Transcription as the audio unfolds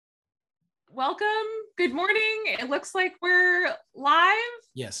Welcome. Good morning. It looks like we're live.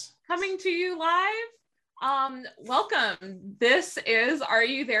 Yes. Coming to you live. Welcome. This is Are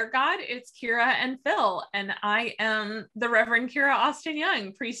You There, God? It's Kira and Phil, and I am the Reverend Kira Austin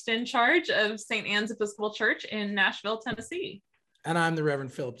Young, priest in charge of St. Anne's Episcopal Church in Nashville, Tennessee. And I'm the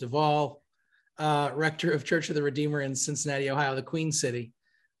Reverend Philip Duvall, rector of Church of the Redeemer in Cincinnati, Ohio, the Queen City.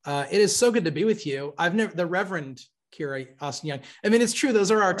 It is so good to be with you. The Reverend Kira Austin Young. I mean, it's true.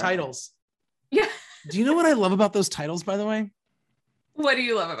 Those are our titles. Yeah. Do you know what I love about those titles, by the way? What do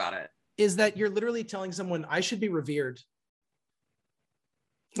you love about it? Is that you're literally telling someone, I should be revered.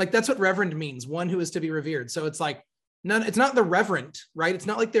 Like, that's what reverend means, one who is to be revered. So it's like, it's not the reverend, right? It's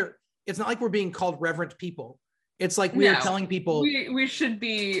not like we're being called reverent people. It's like we are telling people we should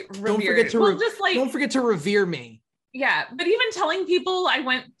be revered. Don't forget to revere me. Yeah, but even telling people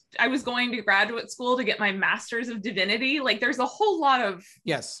I was going to graduate school to get my master's of divinity, like there's a whole lot of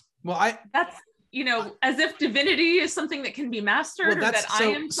yes. Well, that's, as if divinity is something that can be mastered, or that I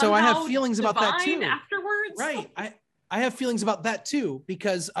am somehow I have feelings about that too. Afterwards, right? I have feelings about that too,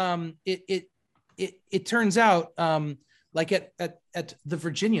 because it turns out like at the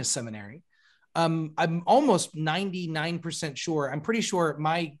Virginia Seminary, I'm almost 99% sure. I'm pretty sure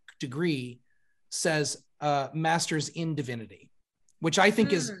my degree says master's in divinity, which I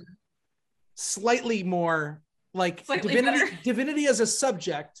think is slightly more like divinity as a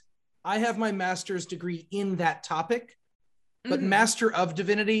subject. I have my master's degree in that topic, but master of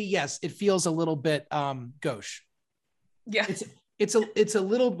divinity, yes, it feels a little bit gauche. Yeah, it's a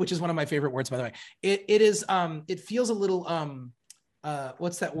little, which is one of my favorite words, by the way. It feels a little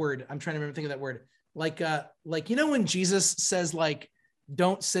what's that word? I'm trying to think of that word. Like when Jesus says, like,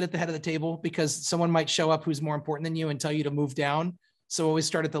 don't sit at the head of the table because someone might show up who's more important than you and tell you to move down. So always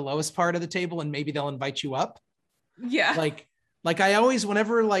start at the lowest part of the table and maybe they'll invite you up. Yeah. Like I always,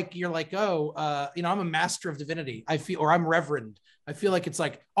 whenever like you're like, I'm a master of divinity, I feel, or I'm reverend, I feel like it's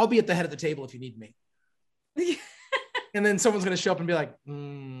like, I'll be at the head of the table if you need me. And then someone's going to show up and be like,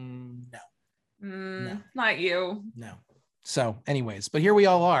 no. Not you. No. So anyways, but here we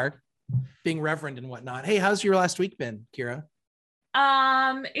all are being reverend and whatnot. Hey, how's your last week been, Kira?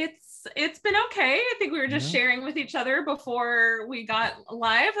 It's been okay. I think we were just sharing with each other before we got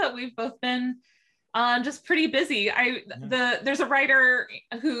live that we've both been just pretty busy. There's a writer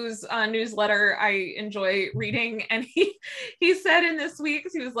whose newsletter I enjoy reading, and he said in this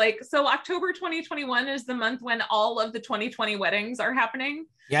week's, he was like, so October 2021 is the month when all of the 2020 weddings are happening.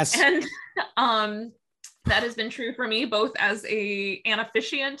 Yes. And that has been true for me, both as an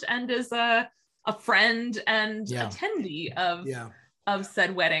officiant and as a friend and attendee of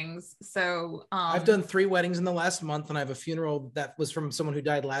said weddings. So I've done 3 weddings in the last month, and I have a funeral that was from someone who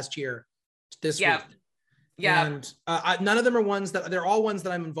died last year this week. Yeah. And none of them are they're all ones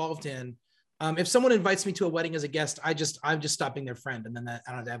that I'm involved in. If someone invites me to a wedding as a guest, I'm just stopping their friend, and then I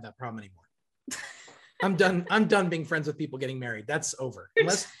don't have to have that problem anymore. I'm done being friends with people getting married. That's over.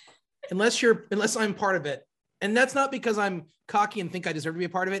 Unless I'm part of it. And that's not because I'm cocky and think I deserve to be a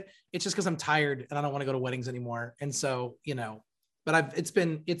part of it. It's just because I'm tired and I don't want to go to weddings anymore. And so, but it's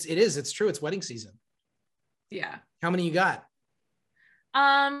true. It's wedding season. Yeah. How many you got?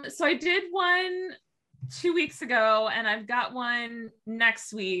 So I did one 2 weeks ago, and I've got one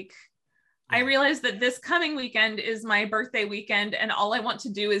next week. Yeah. I realized that this coming weekend is my birthday weekend, and all I want to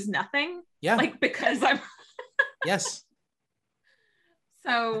do is nothing. Yeah. Because I'm yes.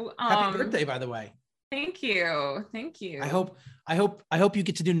 So happy birthday, by the way. Thank you. I hope you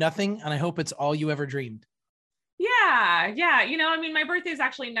get to do nothing, and I hope it's all you ever dreamed. Yeah. My birthday is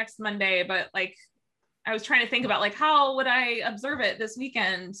actually next Monday, but I was trying to think about how would I observe it this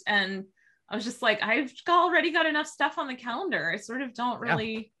weekend, and I was just like, I've already got enough stuff on the calendar. I sort of don't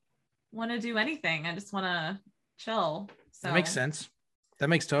really want to do anything. I just want to chill. So that makes sense. That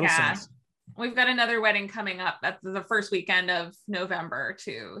makes total sense. We've got another wedding coming up at the first weekend of November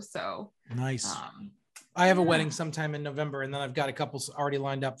too. So nice. I have a wedding sometime in November, and then I've got a couple already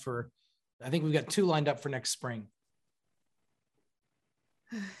lined up I think we've got 2 lined up for next spring.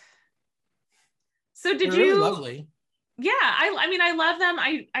 So did They're you? Really lovely. Yeah, I love them.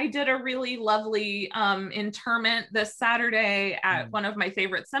 I did a really lovely interment this Saturday at one of my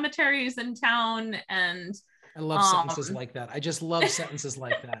favorite cemeteries in town, and I love sentences like that. I just love sentences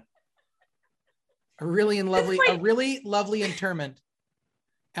like that. A really lovely interment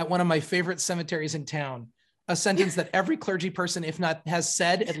at one of my favorite cemeteries in town. A sentence that every clergy person, if not has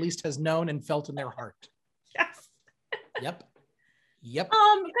said, at least has known and felt in their heart. Yes. Yep.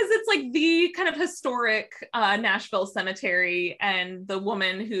 Because it's the kind of historic Nashville cemetery, and the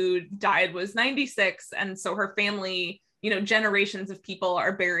woman who died was 96, and so her family, generations of people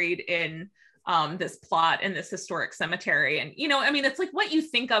are buried in this plot in this historic cemetery. And, you know, I mean, it's like what you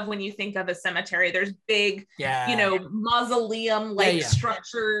think of when you think of a cemetery. There's big, you know, mausoleum like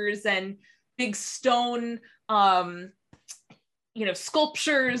structures and big stone, you know,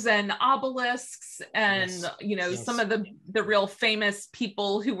 sculptures and obelisks and, you know, some of the real famous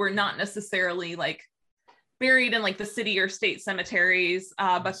people who were not necessarily like buried in like the city or state cemeteries,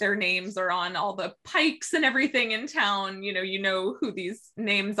 but their names are on all the pikes and everything in town. You know who these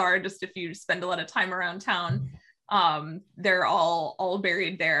names are just if you spend a lot of time around town. They're all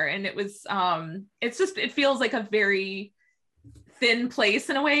buried there, and it was it feels like a very thin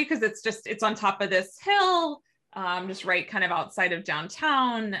place in a way, because it's on top of this hill, just right kind of outside of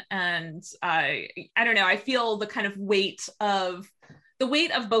downtown, and I don't know, I feel the kind of weight of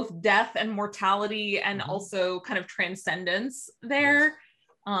both death and mortality and also kind of transcendence there.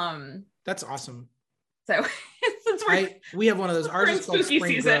 That's awesome. So since we have one of those. Ours is called spooky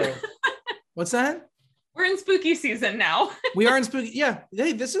Spring season. Grove. What's that? We're in spooky season now. We are in spooky. Yeah.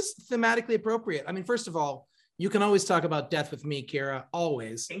 Hey, this is thematically appropriate. I mean, first of all, you can always talk about death with me, Kira,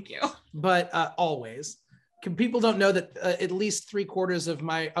 always. Thank you. But always. People don't know that at least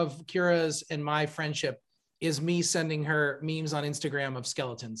 3/4 of Kira's and my friendship is me sending her memes on Instagram of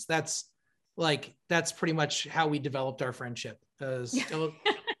skeletons. That's pretty much how we developed our friendship.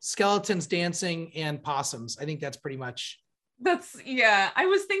 Skeletons dancing and possums. I think that's pretty much. I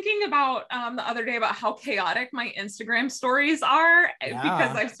was thinking about the other day about how chaotic my Instagram stories are,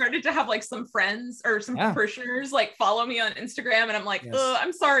 because I've started to have like some friends or some parishioners like follow me on Instagram, and I'm like,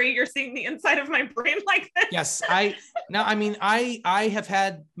 I'm sorry, you're seeing the inside of my brain like this. Yes, I have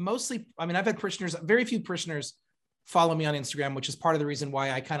had I've had parishioners, very few parishioners follow me on Instagram, which is part of the reason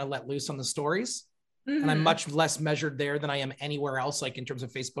why I kind of let loose on the stories. And I'm much less measured there than I am anywhere else, like in terms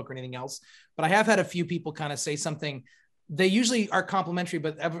of Facebook or anything else. But I have had a few people kind of say something. They usually are complimentary,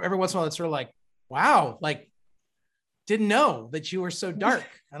 but every once in a while it's sort of like, wow, like didn't know that you were so dark.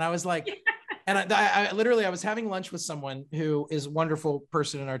 And I was like, and I literally, I was having lunch with someone who is a wonderful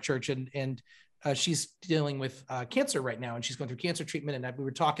person in our church, and she's dealing with cancer right now, and she's going through cancer treatment. And we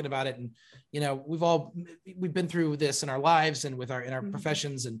were talking about it, and, you know, we've been through this in our lives and in our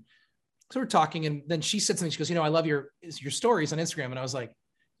professions. And so we're talking, and then she said something. She goes, you know, I love your stories on Instagram. And I was like,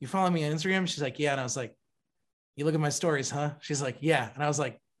 you follow me on Instagram? She's like, yeah. And I was like, you look at my stories, huh? She's like, yeah. And I was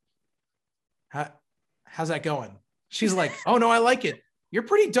like, how's that going? She's like, oh no, I like it. You're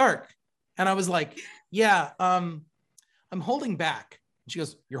pretty dark. And I was like, yeah, I'm holding back. She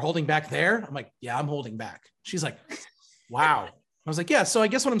goes, you're holding back there? I'm like, yeah, I'm holding back. She's like, wow. I was like, yeah. So I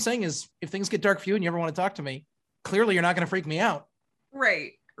guess what I'm saying is, if things get dark for you and you ever want to talk to me, clearly you're not going to freak me out.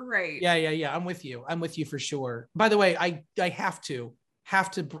 Right. Yeah. I'm with you for sure. By the way, I have to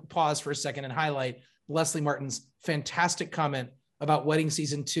pause for a second and highlight Leslie Martin's fantastic comment about Wedding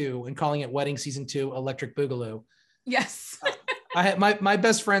Season 2 and calling it Wedding Season 2 Electric Boogaloo. Yes. I had my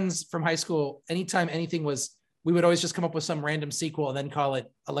best friends from high school. Anytime anything was, we would always just come up with some random sequel and then call it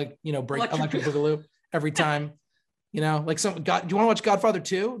Electric Boogaloo every time. You know, like do you want to watch Godfather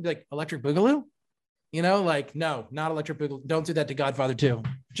 2? Like Electric Boogaloo? You know, like, no, not Electric Boogaloo. Don't do that to Godfather 2.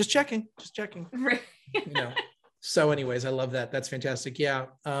 Just checking. Right. You know. So anyways, I love that. That's fantastic. Yeah.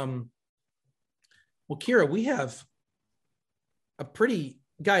 Well, Kira, we have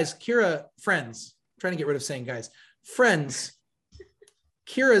Kira, friends, I'm trying to get rid of saying guys, friends.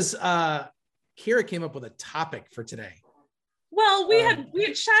 Kira came up with a topic for today. Well, we had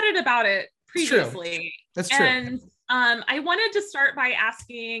chatted about it previously. That's true. And I wanted to start by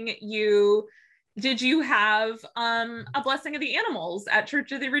asking you, did you have a blessing of the animals at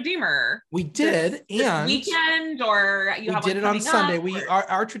Church of the Redeemer? We did. This weekend, or you have did it on Sunday.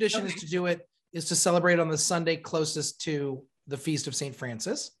 Our tradition Okay. is to celebrate on the Sunday closest to the Feast of St.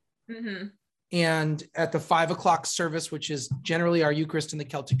 Francis. Mm-hmm. And at the 5:00 service, which is generally our Eucharist in the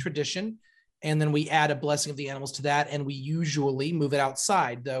Celtic tradition. And then we add a blessing of the animals to that. And we usually move it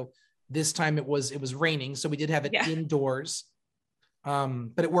outside, though this time it was raining. So we did have it indoors.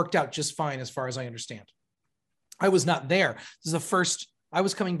 But it worked out just fine as far as I understand. I was not there. This is I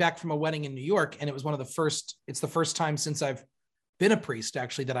was coming back from a wedding in New York, and it was it's the first time since I've been a priest,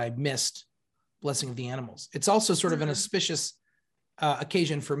 actually, that I missed blessing of the animals. It's also sort of an auspicious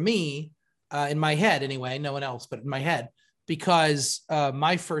occasion for me, in my head anyway, no one else, but in my head, because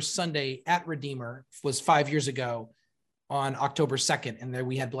my first Sunday at Redeemer was 5 years ago on October 2nd. And there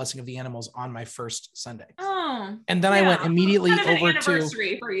we had blessing of the animals on my first Sunday. Oh, and then I went immediately kind of over an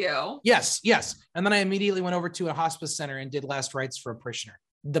anniversary for you. Yes. And then I immediately went over to a hospice center and did last rites for a parishioner.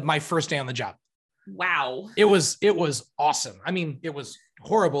 My first day on the job. Wow. It was awesome. I mean, it was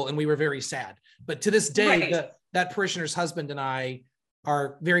horrible and we were very sad. But to this day, that parishioner's husband and I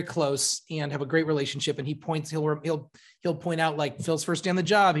are very close and have a great relationship. And he'll point out like Phil's first day on the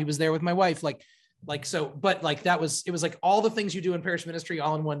job, he was there with my wife, so, but like it was like all the things you do in parish ministry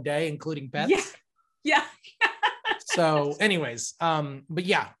all in one day, including pets. Yeah. So anyways, but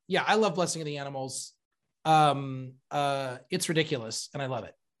yeah, I love Blessing of the Animals. It's ridiculous and I love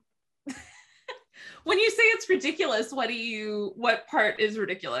it. When you say it's ridiculous, what part is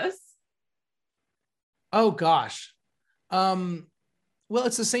ridiculous? Oh gosh. Well,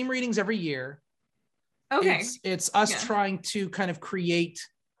 it's the same readings every year. Okay. It's us trying to kind of create,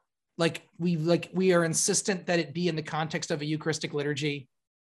 we are insistent that it be in the context of a Eucharistic liturgy.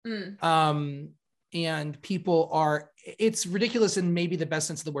 And it's ridiculous in maybe the best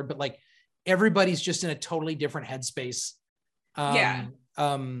sense of the word, but like everybody's just in a totally different headspace.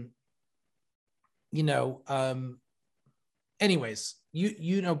 Anyways,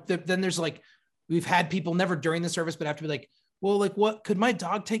 then there's like, we've had people never during the service, but have to be like, well, like, what could my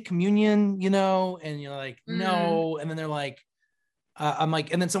dog take communion? And you're like, no. And then they're like, I'm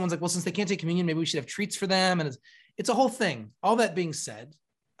like, and then someone's like, well, since they can't take communion, maybe we should have treats for them. And it's a whole thing. All that being said,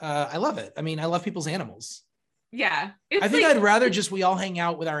 I love it. I mean, I love people's animals. Yeah. I think I'd rather just we all hang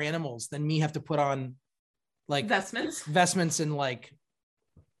out with our animals than me have to put on like vestments and like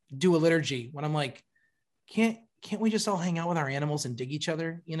do a liturgy when I'm like, can't we just all hang out with our animals and dig each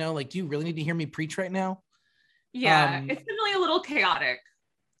other? Like, do you really need to hear me preach right now? Yeah, it's definitely a little chaotic,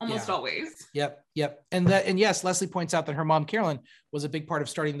 almost always. Yep. And yes, Leslie points out that her mom, Carolyn, was a big part of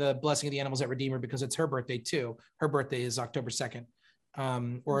starting the Blessing of the Animals at Redeemer because it's her birthday too. Her birthday is October 2nd,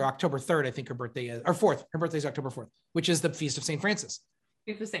 or October 3rd, I think her birthday is, or 4th. Her birthday is October 4th, which is the Feast of St. Francis.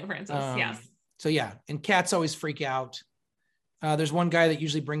 Feast of St. Francis, yes. So yeah, and cats always freak out. There's one guy that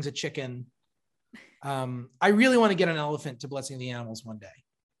usually brings a chicken. I really want to get an elephant to Blessing of the Animals one day.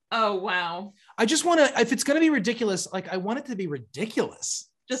 Oh, wow. I just want to, if it's going to be ridiculous, like I want it to be ridiculous.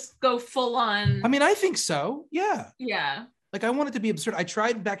 Just go full on. I mean, I think so. Yeah. Yeah. Like I want it to be absurd. I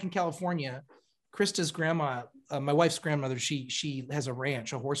tried back in California, Krista's grandma, my wife's grandmother, she has a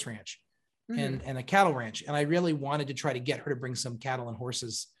ranch, a horse ranch and a cattle ranch. And I really wanted to try to get her to bring some cattle and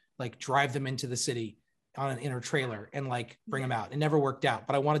horses, like drive them into the city on in her trailer and like bring them out. It never worked out,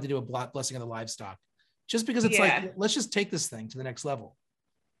 but I wanted to do a blessing of the livestock just because it's like, let's just take this thing to the next level.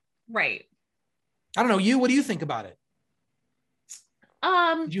 Right. I don't know. What do you think about it?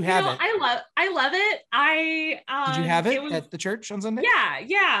 Did you have it? I love it. Did you have it at the church on Sunday?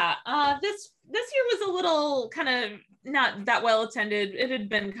 Yeah. This year was a little kind of not that well attended. It had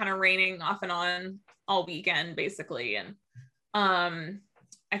been kind of raining off and on all weekend, basically. And I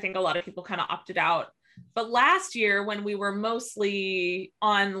think a lot of people kind of opted out. But last year, when we were mostly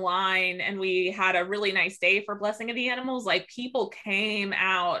online and we had a really nice day for Blessing of the Animals, like people came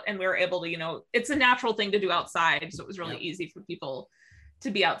out and we were able to, it's a natural thing to do outside. So it was really easy for people to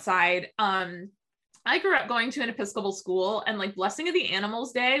be outside. I grew up going to an Episcopal school and like Blessing of the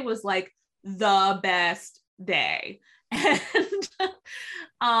Animals Day was like the best day. And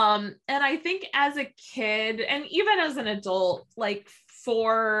I think as a kid and even as an adult, like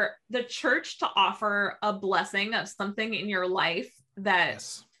for the church to offer a blessing of something in your life that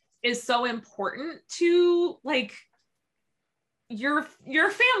is so important to like your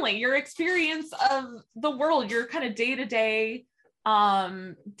family, your experience of the world, your kind of day-to-day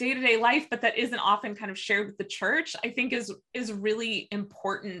life, but that isn't often kind of shared with the church, I think is really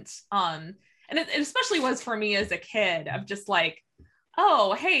important. And it especially was for me as a kid of just like,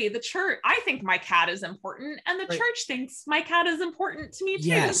 oh, hey, the church, I think my cat is important and the church thinks my cat is important to me too.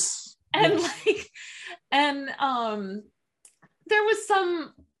 Yes. And there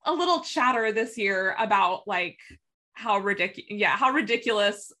was a little chatter this year about like how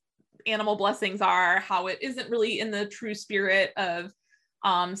ridiculous animal blessings are, how it isn't really in the true spirit of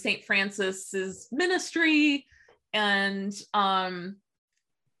St. Francis's ministry. And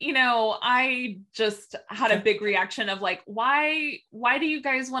I just had a big reaction of like, why do you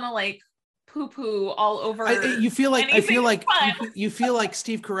guys want to like poo-poo all over? I feel like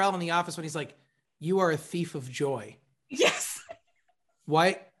Steve Carell in The Office when he's like, "You are a thief of joy." Yes.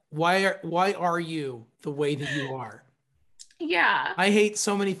 Why are you the way that you are? Yeah. I hate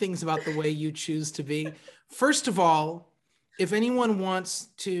so many things about the way you choose to be. First of all, if anyone wants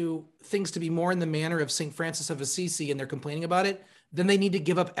things to be more in the manner of St. Francis of Assisi and they're complaining about it, then they need to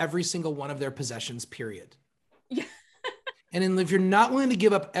give up every single one of their possessions, period. Yeah. And if you're not willing to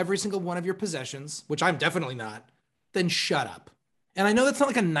give up every single one of your possessions, which I'm definitely not, then shut up. And I know that's not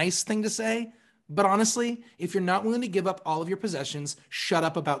like a nice thing to say, but honestly, if you're not willing to give up all of your possessions, shut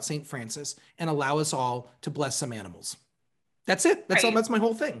up about St. Francis and allow us all to bless some animals. That's it. That's my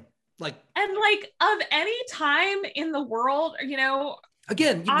whole thing. Like, and like of any time in the world,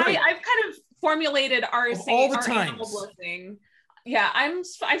 Again, right. I've kind of formulated our animal blessing. Yeah, I've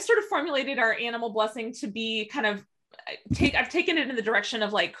sort of formulated our animal blessing to be kind of I've taken it in the direction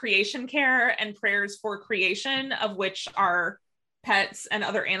of like creation care and prayers for creation, of which our pets and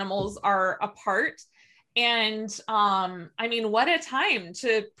other animals are a part. And I mean, what a time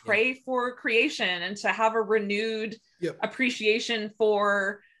to pray for creation and to have a renewed appreciation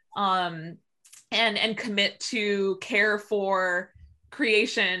for and commit to care for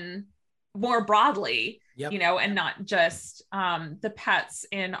creation more broadly, you know, and not just the pets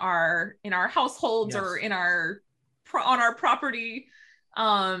in our households or in on our property.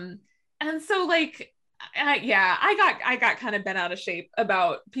 And so like I got kind of bent out of shape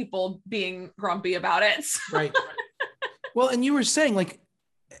about people being grumpy about it. Right. Well, and you were saying like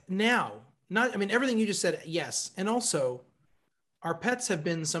everything you just said, yes. And also our pets have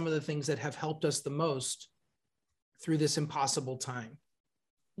been some of the things that have helped us the most through this impossible time.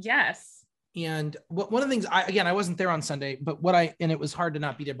 Yes. And one of the things I wasn't there on Sunday, but it was hard to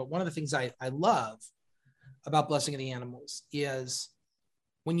not be there. But one of the things I love about Blessing of the Animals is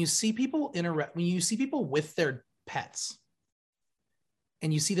when you see people with their pets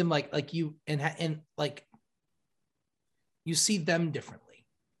and you see them like you and like you see them differently.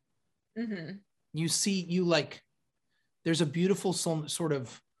 Mm-hmm. There's a beautiful sort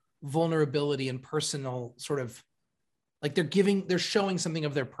of vulnerability and personal sort of like they're showing something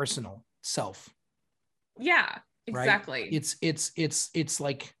of their personal self. Yeah, exactly. Right? It's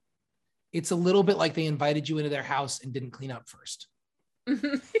like, it's a little bit like they invited you into their house and didn't clean up first.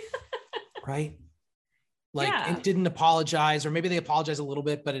 Right? Like, and didn't apologize, or maybe they apologize a little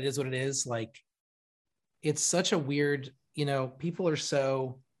bit, but it is what it is. Like, it's such a weird, you know, we're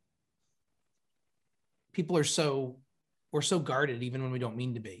so guarded even when we don't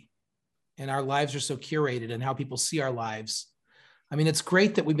mean to be. And our lives are so curated, and how people see our lives. I mean, it's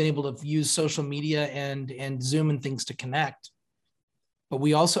great that we've been able to use social media and Zoom and things to connect. But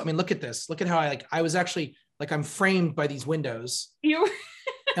we also, I mean, look at this. Look at how I was actually like, I'm framed by these windows.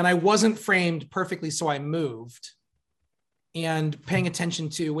 And I wasn't framed perfectly, so I moved. And paying attention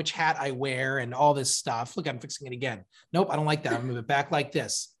to which hat I wear and all this stuff. Look, I'm fixing it again. Nope, I don't like that. I'll move it back like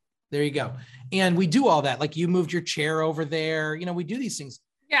this. There you go. And we do all that. Like, you moved your chair over there. You know, we do these things.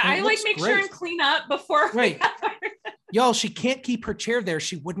 Yeah, I like make sure and clean up before. Right. Y'all, she can't keep her chair there.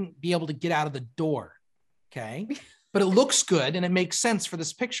 She wouldn't be able to get out of the door. Okay. But it looks good and it makes sense for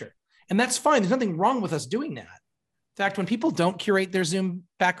this picture. And that's fine. There's nothing wrong with us doing that. In fact, when people don't curate their Zoom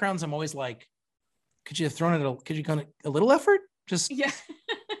backgrounds, I'm always like, could you have thrown it? Could you go a little effort? Just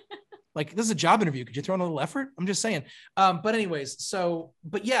like, this is a job interview. Could you throw in a little effort? I'm just saying. But anyways,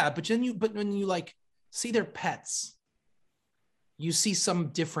 but when you like see their pets, you see some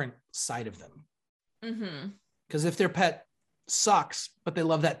different side of them. Mm-hmm. Because if their pet sucks, but they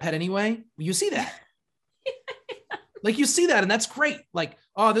love that pet anyway, you see that. Like, you see that, and that's great. Like,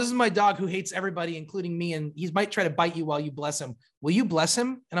 oh, this is my dog who hates everybody, including me, and he might try to bite you while you bless him. Will you bless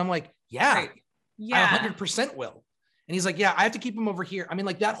him? And I'm like, yeah, right. I 100% will. And he's like, yeah, I have to keep him over here. I mean,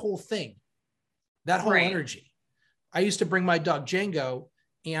 like, that whole thing, that whole energy. I used to bring my dog Django,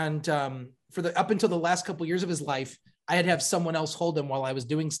 and up until the last couple of years of his life, I had to have someone else hold him while I was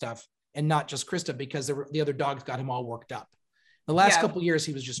doing stuff, and not just Krista, because the other dogs got him all worked up. The last couple of years,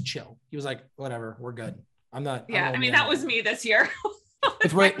 he was just chill. He was like, whatever, we're good. I'm not. Yeah, I mean, that was me this year.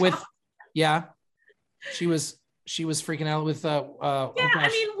 She was freaking out with I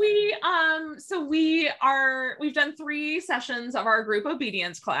mean, we've done 3 sessions of our group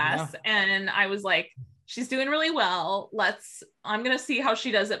obedience class, and I was like, she's doing really well. I'm gonna see how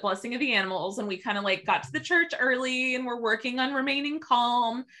she does at Blessing of the Animals. And we kind of like got to the church early, and we're working on remaining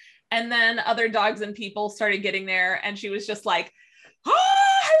calm. And then other dogs and people started getting there, and she was just like,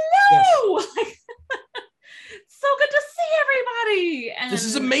 oh, hello. Yes. So good to see everybody. And this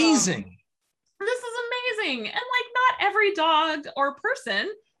is amazing. And like, not every dog or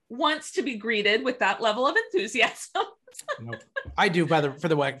person wants to be greeted with that level of enthusiasm. Nope. I do, for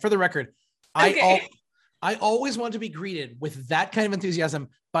the record. Okay. I always want to be greeted with that kind of enthusiasm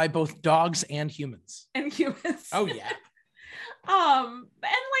by both dogs and humans. Oh yeah. And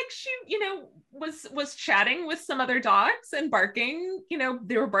like, she, you know, was chatting with some other dogs and barking, you know,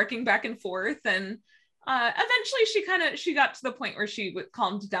 they were barking back and forth, and eventually she got to the point where she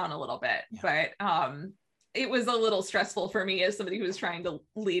calmed down a little bit. But it was a little stressful for me as somebody who was trying to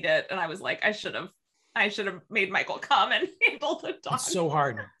lead it, and I was like, I should have made Michael come and handle the dog. It's so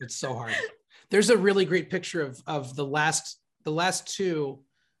hard. There's a really great picture of the last 2,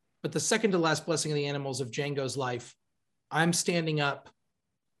 but the second to last Blessing of the Animals of Django's life. I'm standing up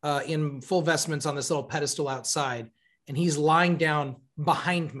in full vestments on this little pedestal outside, and he's lying down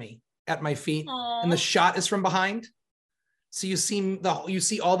behind me at my feet. Aww. And the shot is from behind. So you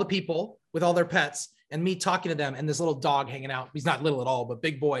see all the people with all their pets and me talking to them and this little dog hanging out. He's not little at all, but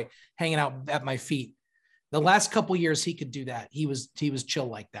big boy hanging out at my feet. The last couple of years he could do that. He was chill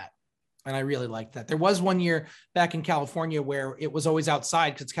like that. And I really liked that. There was one year back in California where it was always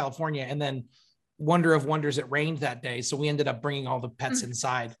outside because it's California. And then wonder of wonders, it rained that day. So we ended up bringing all the pets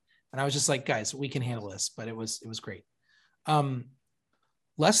inside. And I was just like, guys, we can handle this, but it was great.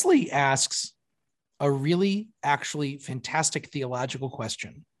 Leslie asks a really actually fantastic theological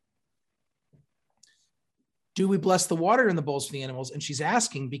question. Do we bless the water in the bowls for the animals? And she's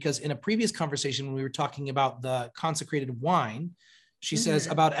asking because in a previous conversation, when we were talking about the consecrated wine, she says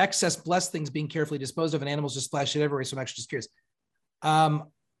about excess blessed things being carefully disposed of and animals just splash it everywhere. So I'm actually just curious.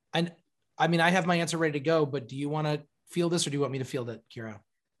 And I mean, I have my answer ready to go, but do you want to field this or do you want me to field it, Kira?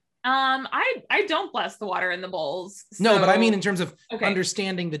 I don't bless the water in the bowls. So... No, but I mean in terms of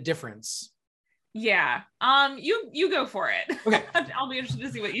understanding the difference. Yeah. You go for it. Okay. I'll be interested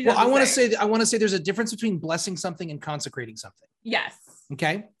to see what you. Well, I want to say there's a difference between blessing something and consecrating something. Yes.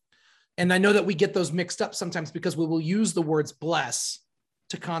 Okay. And I know that we get those mixed up sometimes because we will use the words bless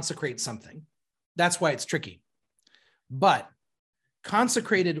to consecrate something. That's why it's tricky. But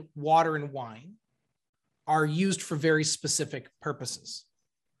consecrated water and wine are used for very specific purposes.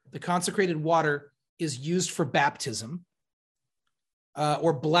 The consecrated water is used for baptism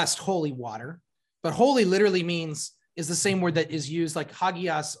or blessed holy water. But holy literally is the same word that is used like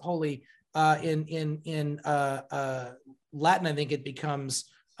hagios, holy. In Latin, I think it becomes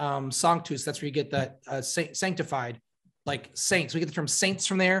sanctus. That's where you get that sanctified, like saints. We get the term saints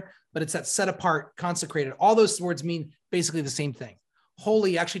from there, but it's that set apart, consecrated. All those words mean basically the same thing.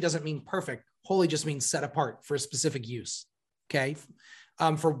 Holy actually doesn't mean perfect. Holy just means set apart for a specific use. Okay,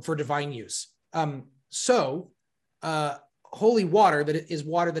 for divine use. Holy water that is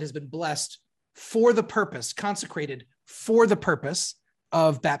water that has been blessed for the purpose, consecrated for the purpose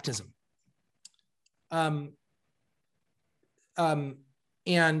of baptism. And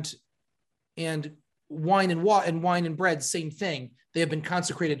wine and bread, same thing. They have been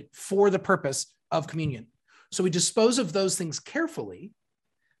consecrated for the purpose of communion. So we dispose of those things carefully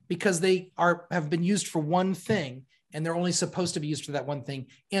because they have been used for one thing and they're only supposed to be used for that one thing.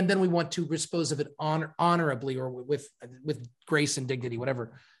 And then we want to dispose of it honorably or with grace and dignity,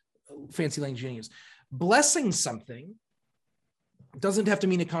 whatever fancy language you use. Blessing something doesn't have to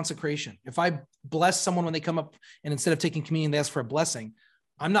mean a consecration. If I bless someone when they come up and instead of taking communion, they ask for a blessing,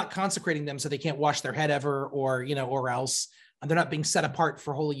 I'm not consecrating them so they can't wash their head ever or else. And they're not being set apart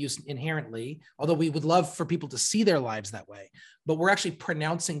for holy use inherently, although we would love for people to see their lives that way. But we're actually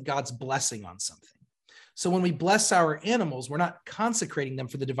pronouncing God's blessing on something. So when we bless our animals, we're not consecrating them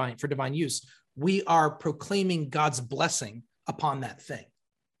for divine use. We are proclaiming God's blessing upon that thing.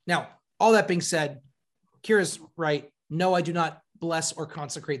 Now, all that being said, Kira's right. No, I do not bless or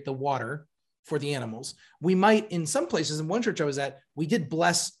consecrate the water for the animals. We might, in some places, in one church I was at, we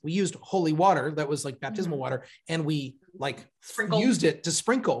used holy water that was like baptismal water, and we used it to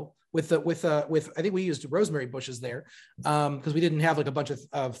sprinkle with I think we used rosemary bushes there because we didn't have like a bunch of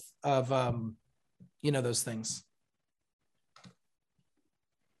those things.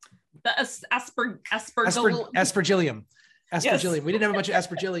 The aspergillium. Aspergillium. Yes. We didn't have a bunch of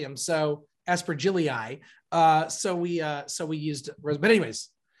aspergillium, so aspergillii. So we used rose. But anyways,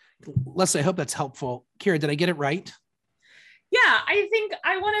 Leslie, I hope that's helpful. Kira, did I get it right? Yeah, I think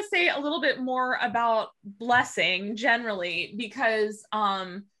I want to say a little bit more about blessing generally because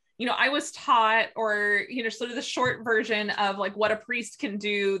I was taught, or sort of the short version of like what a priest can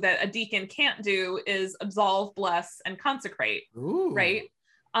do that a deacon can't do is absolve, bless, and consecrate. Ooh. Right?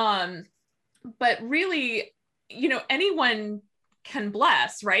 But really, anyone can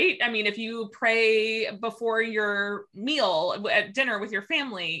bless, right? I mean, if you pray before your meal at dinner with your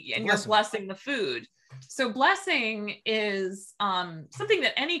family and you're blessing the food. So blessing is something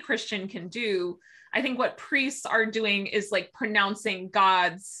that any Christian can do. I think what priests are doing is like pronouncing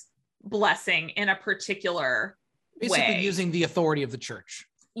God's blessing in a particular basically way. Using the authority of the church.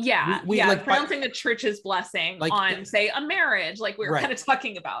 Yeah. Pronouncing the church's blessing on, say, a marriage, like we were kind of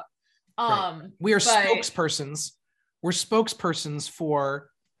talking about. We are spokespersons. We're spokespersons for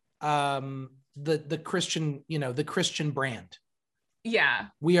the Christian, the Christian brand. Yeah.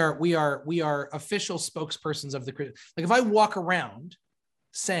 We are official spokespersons of the Christian. Like if I walk around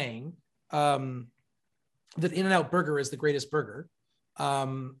saying that In-N-Out Burger is the greatest burger,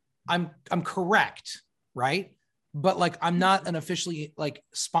 I'm correct, right? But like I'm not an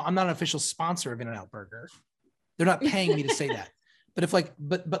official sponsor of In-N-Out Burger. They're not paying me to say that. But if like,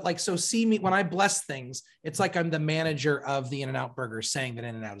 but like, so see me when I bless things, it's like I'm the manager of the In-N-Out Burger saying that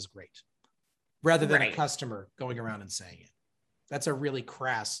In-N-Out is great, rather than a customer going around and saying it. That's a really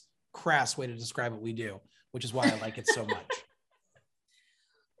crass way to describe what we do, which is why I like it so much.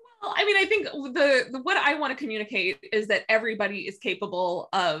 Well, I mean, I think the what I want to communicate is that everybody is capable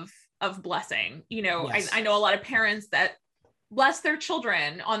of blessing. You know, yes. I know a lot of parents that bless their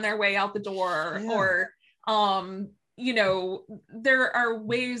children on their way out the door, or you know, there are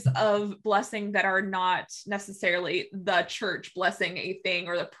ways of blessing that are not necessarily the church blessing a thing,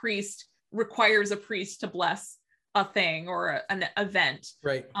 or the priest requires a priest to bless a thing or an event.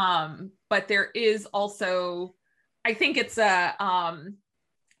 Right. But there is also, I think it's a,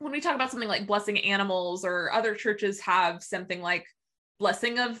 when we talk about something like blessing animals, or other churches have something like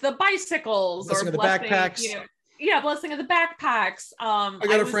blessing of the bicycles, blessing or of the backpacks. You know, blessing of the backpacks. I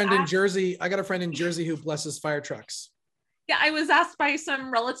got a friend in Jersey. I got a friend in Jersey who blesses fire trucks. Yeah, I was asked by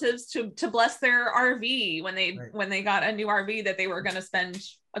some relatives to bless their RV when they got a new RV that they were going to spend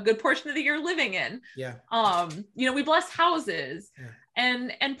a good portion of the year living in. Yeah. You know, we bless houses,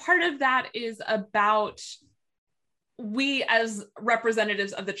 and part of that is about, we as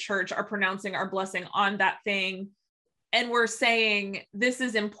representatives of the church are pronouncing our blessing on that thing, and we're saying this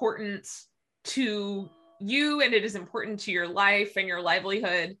is important to you, and it is important to your life and your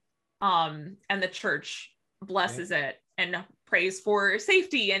livelihood, and the church blesses it and prays for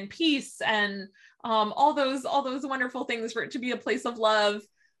safety and peace and all those wonderful things, for it to be a place of love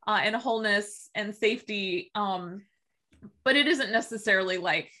and wholeness and safety. But it isn't necessarily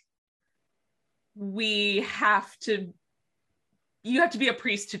like you have to be a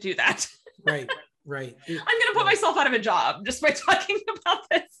priest to do that. Right. I'm going to put myself out of a job just by talking about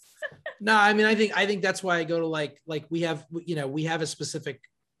this. No, I mean, I think that's why I go to like we have a specific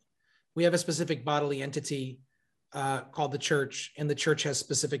bodily entity called the church, and the church has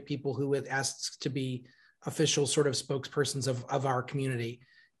specific people who it asks to be official sort of spokespersons of our community.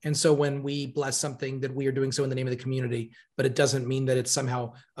 And so when we bless something, that we are doing so in the name of the community, but it doesn't mean that it's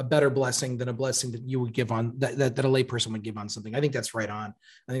somehow a better blessing than a blessing that you would give on that a lay person would give on something. I think that's right on.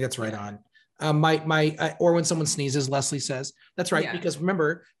 Or when someone sneezes, Leslie says, that's right. Yeah. Because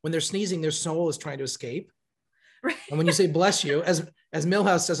remember, when they're sneezing, their soul is trying to escape. Right. And when you say bless you, as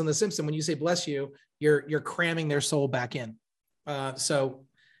Milhouse says on The Simpsons, when you say bless you, you're cramming their soul back in. So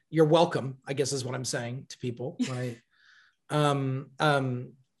you're welcome, I guess is what I'm saying to people.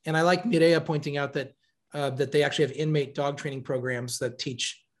 And I like Mireya pointing out that they actually have inmate dog training programs that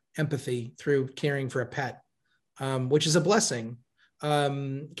teach empathy through caring for a pet, which is a blessing.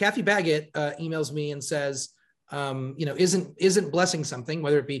 Kathy Baggett emails me and says, isn't blessing something,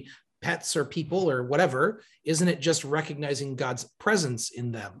 whether it be pets or people or whatever, isn't it just recognizing God's presence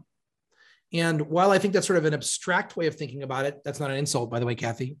in them? And while I think that's sort of an abstract way of thinking about it, that's not an insult, by the way,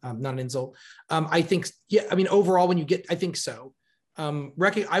 Kathy, not an insult. I think, overall, I think so.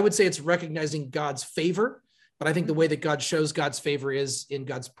 I would say it's recognizing God's favor, but I think the way that God shows God's favor is in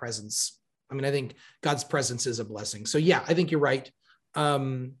God's presence. I mean, I think God's presence is a blessing. So yeah, I think you're right.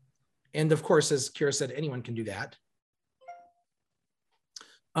 And of course, as Kira said, anyone can do that.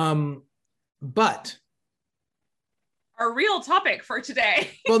 But our real topic for today.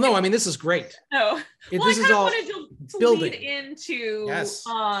 Well, no, I mean, this is great. Oh, this is all wanted to lead into, yes.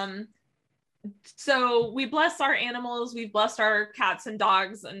 So we bless our animals, we've blessed our cats and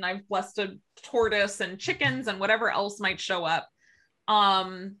dogs, and I've blessed a tortoise and chickens and whatever else might show up.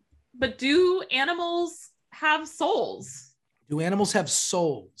 But do animals have souls? Do animals have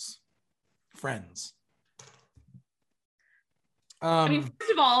souls, friends?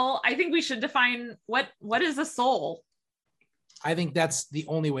 First of all, I think we should define what is a soul. I think that's the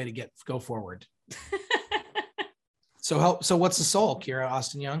only way to go forward. So what's a soul, Kira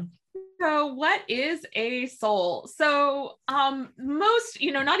Austin Young? So what is a soul? So most,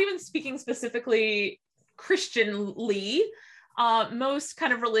 not even speaking specifically Christianly, most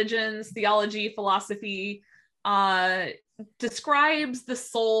kind of religions, theology, philosophy describes the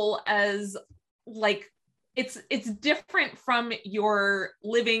soul as like, it's different from your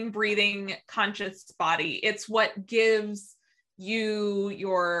living, breathing, conscious body. It's what gives you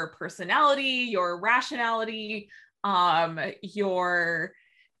your personality, your rationality, your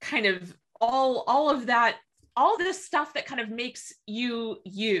kind of all of that, all this stuff that kind of makes you.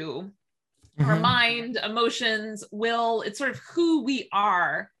 Mm-hmm. Our mind, emotions, will, it's sort of who we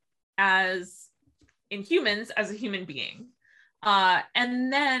are as in humans, as a human being.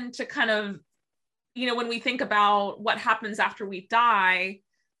 And then to kind of, when we think about what happens after we die,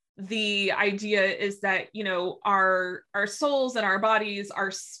 the idea is that, our souls and our bodies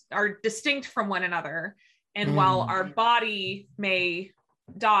are distinct from one another. And while our body may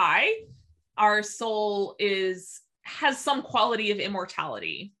die, our soul has some quality of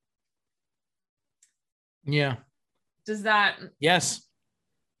immortality. Yeah. Does that? Yes.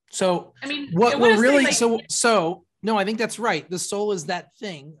 So I mean, what we're really so no, I think that's right. The soul is that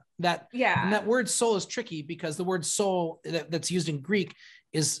thing that, and that word soul is tricky because the word soul that's used in Greek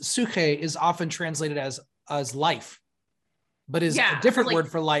is psyche, is often translated as life, but is a different word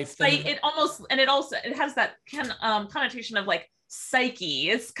for life. Than, it has that connotation of like psyche.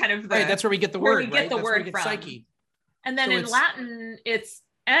 It's kind of right. That's where we get the word. We get the word from psyche. And then in Latin, it's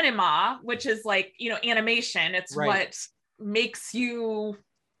anima, which is like, animation. It's what makes you.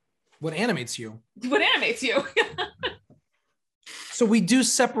 What animates you. What animates you. So we do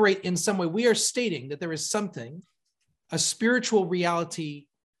separate in some way. We are stating that there is something, a spiritual reality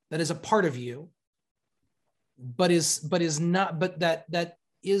that is a part of you, but that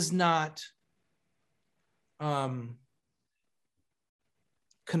is not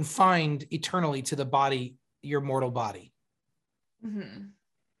confined eternally to the body, your mortal body.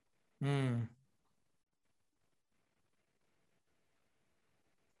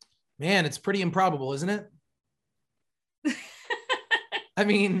 Man, it's pretty improbable, isn't it? I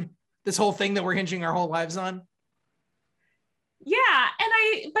mean, this whole thing that we're hinging our whole lives on. Yeah,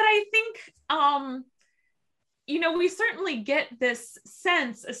 but I think we certainly get this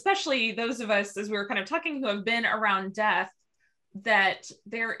sense, especially those of us, as we were kind of talking, who have been around death, that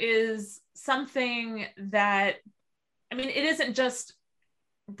there is something that, I mean, it isn't just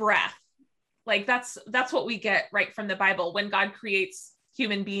breath. Like that's what we get right from the Bible. When God creates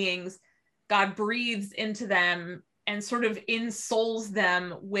human beings, God breathes into them and sort of insouls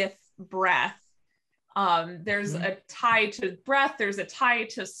them with breath. There's a tie to breath. There's a tie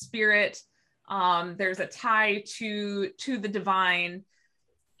to spirit. There's a tie to the divine.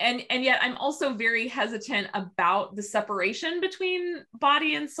 And yet I'm also very hesitant about the separation between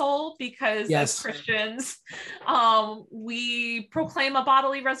body and soul, because as Christians, we proclaim a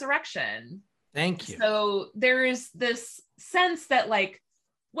bodily resurrection. Thank you. So there is this sense that like,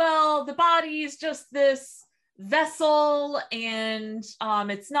 well, the body is just this vessel and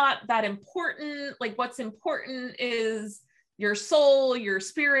it's not that important. Like what's important is your soul, your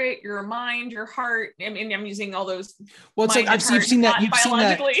spirit, your mind, your heart. I mean, I'm using all those. Well, it's like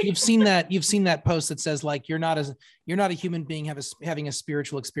you've seen that post that says like you're not a human being having a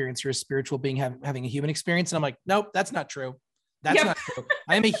spiritual experience. You're a spiritual being having a human experience. And I'm like, nope, that's not true. That's not true.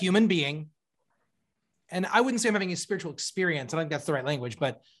 I am a human being. And I wouldn't say I'm having a spiritual experience. I don't think that's the right language,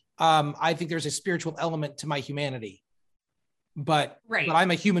 but I think there's a spiritual element to my humanity, but I'm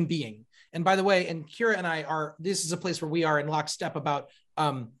a human being. And by the way, and Kira and I this is a place where we are in lockstep about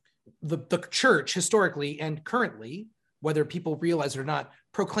the church historically and currently, whether people realize it or not,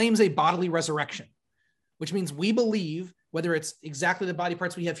 proclaims a bodily resurrection, which means we believe, whether it's exactly the body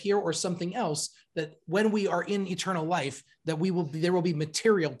parts we have here or something else, that when we are in eternal life, that there will be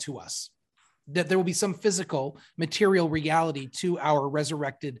material to us. That there will be some physical material reality to our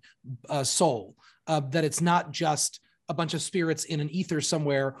resurrected soul, that it's not just a bunch of spirits in an ether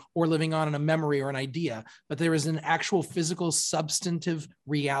somewhere or living on in a memory or an idea, but there is an actual physical substantive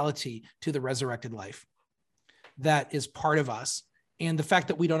reality to the resurrected life that is part of us. And the fact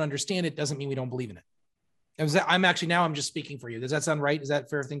that we don't understand it doesn't mean we don't believe in it. I'm just speaking for you. Does that sound right? Is that a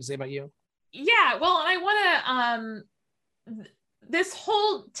fair thing to say about you? Yeah, well, I want to, this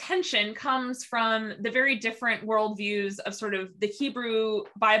whole tension comes from the very different worldviews of sort of the Hebrew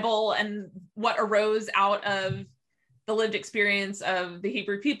Bible and what arose out of the lived experience of the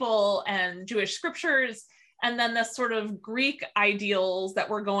Hebrew people and Jewish scriptures, and then the sort of Greek ideals that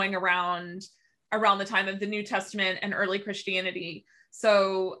were going around the time of the New Testament and early Christianity.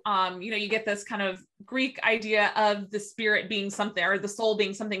 So, you get this kind of Greek idea of the spirit being something, or the soul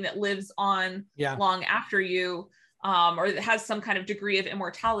being something that lives on long after you. Or that has some kind of degree of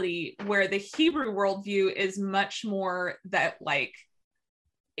immortality, where the Hebrew worldview is much more that like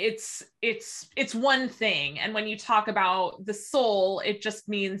it's one thing. And when you talk about the soul, it just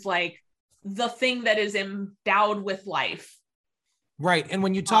means like the thing that is endowed with life. Right. And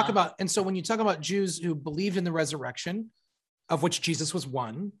when you talk when you talk about Jews who believe in the resurrection, of which Jesus was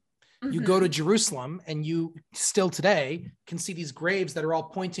one, you go to Jerusalem and you still today can see these graves that are all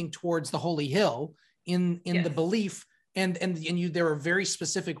pointing towards the holy hill in the belief. And there are very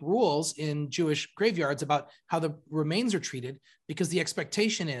specific rules in Jewish graveyards about how the remains are treated, because the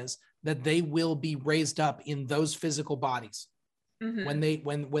expectation is that they will be raised up in those physical bodies. When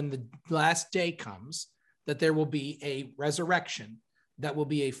the last day comes, that there will be a resurrection, that will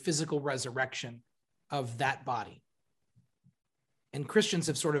be a physical resurrection of that body. And Christians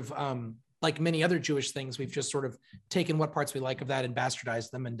have sort of like many other Jewish things, we've just sort of taken what parts we like of that and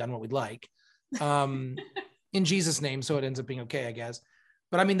bastardized them and done what we'd like in Jesus' name. So it ends up being okay, I guess.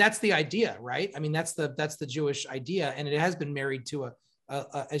 But I mean, that's the idea, right? I mean, that's the Jewish idea. And it has been married to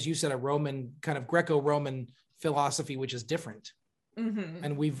as you said, a Roman kind of Greco-Roman philosophy, which is different. Mm-hmm.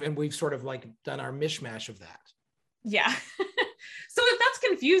 And we've sort of like done our mishmash of that. Yeah. So if that's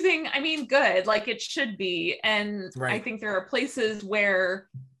confusing, I mean, good, like it should be. And right. I think there are places where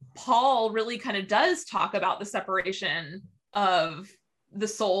Paul really kind of does talk about the separation of the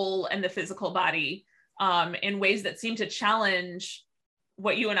soul and the physical body in ways that seem to challenge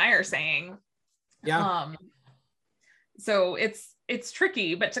what you and I are saying. Yeah. So it's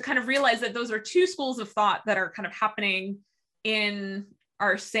tricky, but to kind of realize that those are two schools of thought that are kind of happening in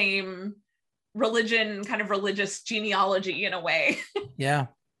our same religion, kind of religious genealogy in a way. Yeah.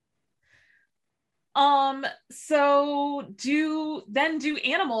 So do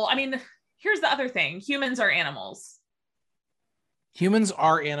animal, I mean, here's the other thing. Humans are animals. Humans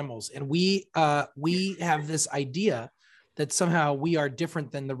are animals. And we have this idea that somehow we are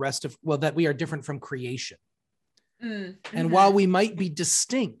different than the rest of, that we are different from creation. Mm-hmm. And while we might be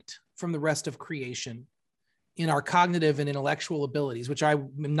distinct from the rest of creation in our cognitive and intellectual abilities, which I'm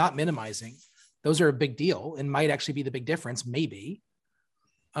not minimizing, those are a big deal and might actually be the big difference, maybe.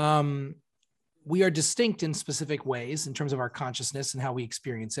 We are distinct in specific ways in terms of our consciousness and how we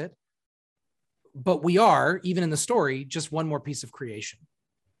experience it. But we are, even in the story, just one more piece of creation.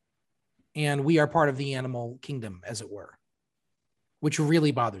 And we are part of the animal kingdom, as it were, which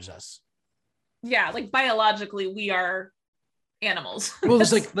really bothers us. Yeah, like biologically, we are animals. Well,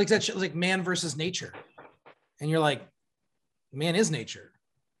 there's like that shit, like man versus nature. And you're like, man is nature.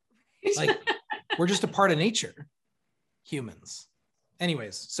 Like, we're just a part of nature, humans.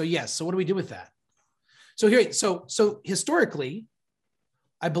 Anyways, so yes. So what do we do with that? So here, so historically,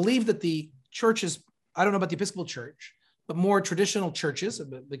 I believe that the churches, I don't know about the Episcopal Church, but more traditional churches,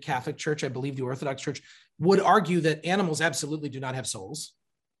 the Catholic Church, I believe the Orthodox Church, would argue that animals absolutely do not have souls,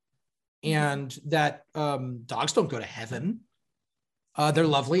 and that dogs don't go to heaven. They're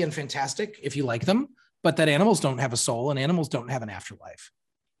lovely and fantastic if you like them, but that animals don't have a soul and animals don't have an afterlife.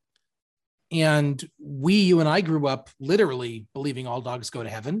 And you and I grew up literally believing all dogs go to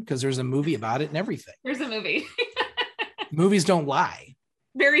heaven because there's a movie about it and everything. There's a movie. Movies don't lie.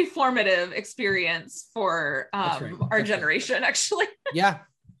 Very formative experience for right. our generation, actually. Yeah.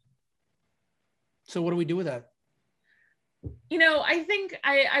 So what do we do with that? You know, I think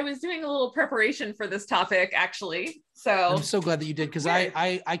I was doing a little preparation for this topic, actually. So I'm so glad that you did, because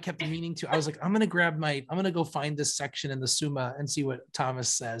I kept meaning to. I was like, I'm gonna go find this section in the Summa and see what Thomas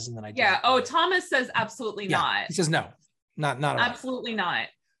says, and then I did. Yeah. Oh, Thomas says absolutely not. He says no, not at all. Absolutely not.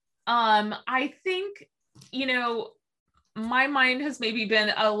 I think, you know, my mind has maybe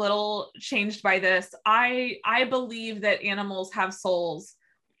been a little changed by this. I believe that animals have souls.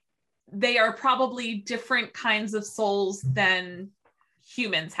 They are probably different kinds of souls than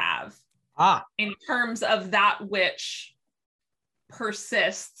humans have. In terms of that which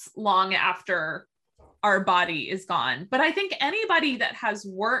persists long after our body is gone. But I think anybody that has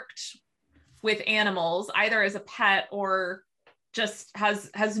worked with animals, either as a pet or just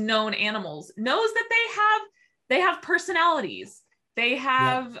has known animals, knows that they have personalities. They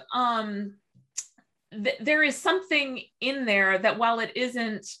have, there is something in there that, while it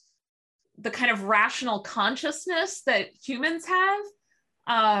isn't the kind of rational consciousness that humans have,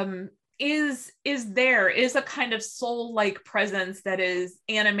 is a kind of soul-like presence that is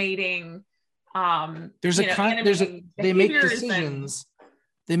animating. They make decisions.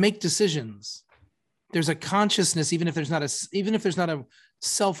 They make decisions. There's a consciousness, even if there's not a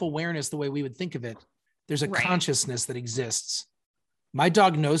self-awareness the way we would think of it. There's a consciousness that exists. My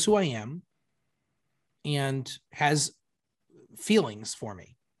dog knows who I am and has feelings for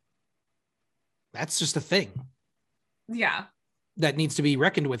me. That's just a thing. Yeah. That needs to be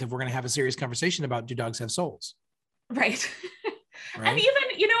reckoned with if we're going to have a serious conversation about, do dogs have souls? Right. And even,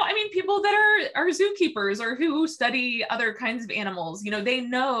 you know, I mean, people that are zookeepers or who study other kinds of animals, you know, they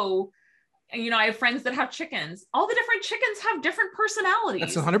know, you know, I have friends that have chickens. All the different chickens have different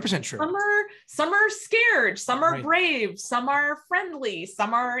personalities. That's 100% true. Some are scared, some are brave, some are friendly,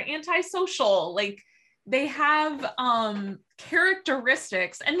 some are antisocial. Like, they have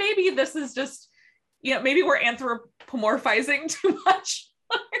characteristics. And maybe this is just, you know, maybe we're anthropomorphizing too much.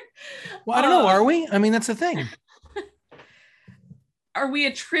 Well, I don't know. Are we? I mean, that's the thing. Are we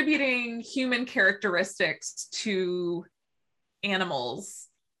attributing human characteristics to animals?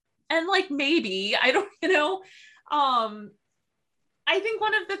 And like, maybe, I don't, you know, I think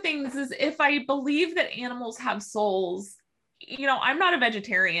one of the things is, if I believe that animals have souls, you know, I'm not a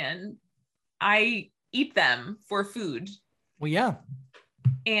vegetarian. I eat them for food. Well, yeah.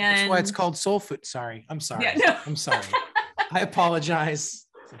 And that's why it's called soul food. Sorry. I'm sorry. Yeah, no. I'm sorry. I apologize.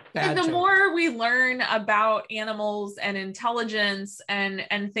 And the more we learn about animals and intelligence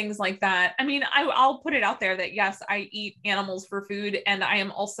and things like that, I mean, I'll put it out there that yes, I eat animals for food, and I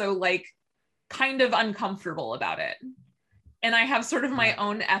am also like kind of uncomfortable about it. And I have sort of my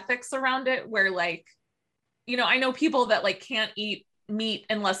own ethics around it where, like, you know, I know people that like can't eat meat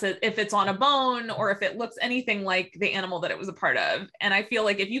unless if it's on a bone or if it looks anything like the animal that it was a part of. And I feel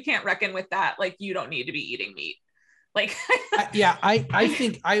like if you can't reckon with that, like, you don't need to be eating meat. Like, I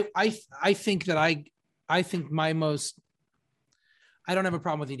think my most, I don't have a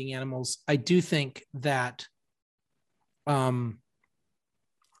problem with eating animals. I do think that the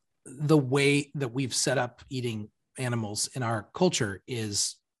way that we've set up eating animals in our culture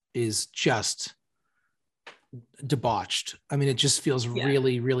is just debauched. I mean, it just feels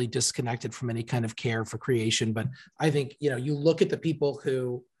really, really disconnected from any kind of care for creation. But I think, you know, you look at the people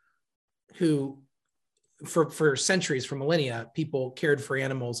who for centuries, for millennia, people cared for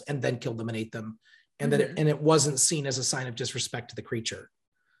animals and then killed them and ate them. And that and it wasn't seen as a sign of disrespect to the creature.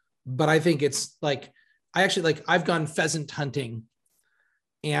 But I think it's like, I've gone pheasant hunting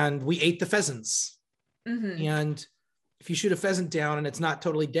and we ate the pheasants. And if you shoot a pheasant down and it's not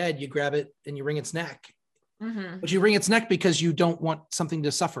totally dead, you grab it and you wring its neck. But you wring its neck because you don't want something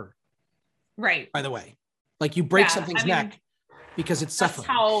to suffer. Right. By the way, like you break something's neck because it's suffering.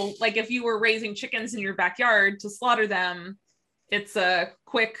 That's how, like, if you were raising chickens in your backyard to slaughter them, it's a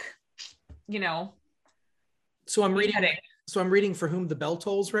quick, you know. So I'm reading For Whom the Bell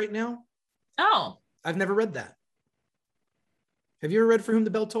Tolls right now. Oh. I've never read that. Have you ever read For Whom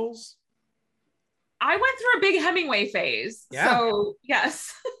the Bell Tolls? I went through a big Hemingway phase. Yeah. So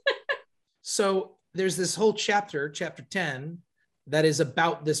yes. So there's this whole chapter 10, that is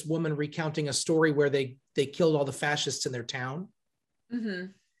about this woman recounting a story where they killed all the fascists in their town.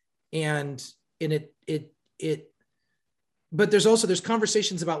 And in it, but there's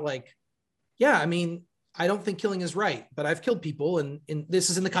conversations about like, yeah, I mean, I don't think killing is right, but I've killed people. And this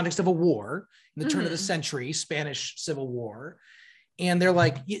is in the context of a war in the turn of the century, Spanish Civil War. And they're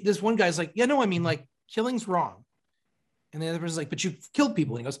like, this one guy's like, yeah, no, I mean, like, killing's wrong. And the other person's like, but you've killed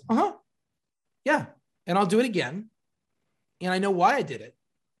people. And he goes, yeah. And I'll do it again. And I know why I did it.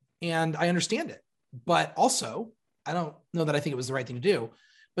 And I understand it. But also, I don't know that I think it was the right thing to do.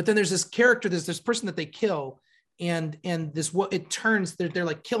 But then there's this character, there's this person that they kill. And this, what it turns, they're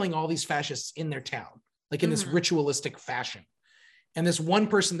like killing all these fascists in their town, like in this ritualistic fashion. And this one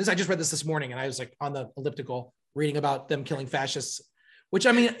person, I just read this morning, and I was like on the elliptical reading about them killing fascists, which,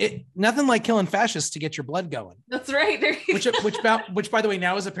 I mean, nothing like killing fascists to get your blood going. That's right. Which by the way,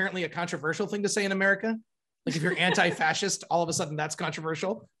 now is apparently a controversial thing to say in America. Like if you're anti-fascist, all of a sudden that's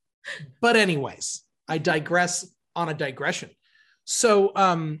controversial. But anyways, I digress on a digression. So,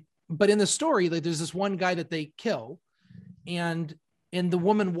 but in the story, like, there's this one guy that they kill, and the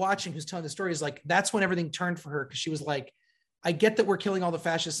woman watching who's telling the story is like, that's when everything turned for her, because she was like, I get that we're killing all the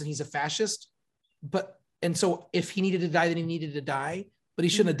fascists and he's a fascist, and so if he needed to die, then he needed to die, but he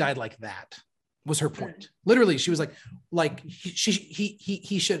shouldn't have died like that, was her point. Literally, she was like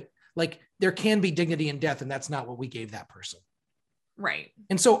he should, like, there can be dignity in death, and that's not what we gave that person. Right.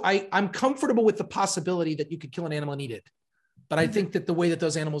 And so I'm comfortable with the possibility that you could kill an animal and eat it, but I think that the way that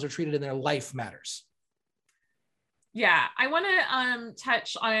those animals are treated in their life matters. Yeah, I want to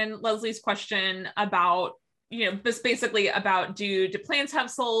touch on Leslie's question about, you know, this basically about do plants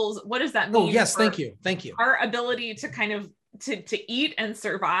have souls? What does that mean? Oh, yes, thank you. Our ability to kind of to eat and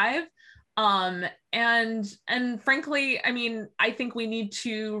survive. And frankly, I mean, I think we need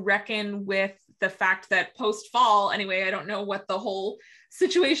to reckon with the fact that post-fall, anyway, I don't know what the whole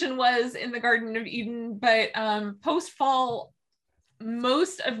situation was in the Garden of Eden, but post-fall,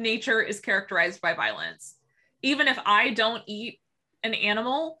 most of nature is characterized by violence. Even if I don't eat an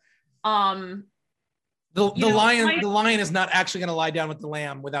animal, the lion is not actually going to lie down with the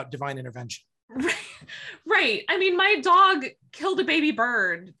lamb without divine intervention. Right. I mean, my dog killed a baby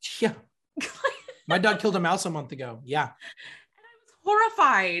bird. Yeah. My dog killed a mouse a month ago. Yeah. And I was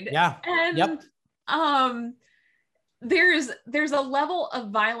horrified. Yeah. And there's a level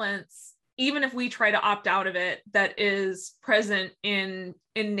of violence, even if we try to opt out of it, that is present in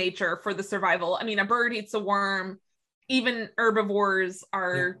nature for the survival. I mean, a bird eats a worm. Even herbivores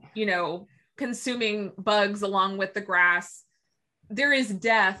are, you know, consuming bugs along with the grass. There is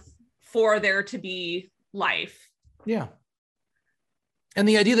death for there to be life. Yeah. And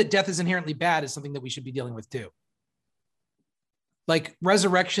the idea that death is inherently bad is something that we should be dealing with too. Like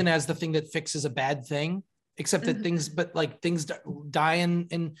resurrection as the thing that fixes a bad thing except that things die.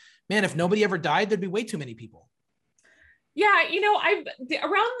 And man, if nobody ever died, there'd be way too many people. Yeah. You know,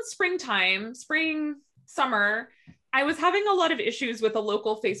 around springtime, summer, I was having a lot of issues with a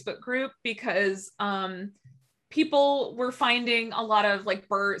local Facebook group because people were finding a lot of like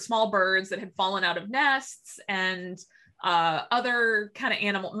small birds that had fallen out of nests, and other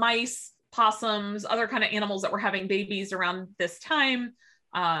kind of mice, possums, other kind of animals that were having babies around this time,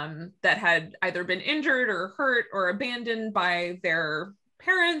 that had either been injured or hurt or abandoned by their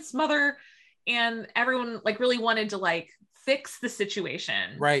parents, mother, and everyone like really wanted to like fix the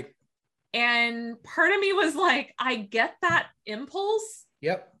situation. Right. And part of me was like, I get that impulse.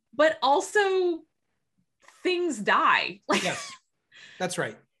 Yep. But also things die. Like, yes, that's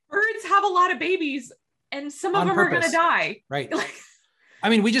right. Birds have a lot of babies and some of them are going to die. Right. I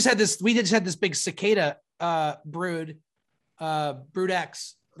mean, we just had this big cicada brood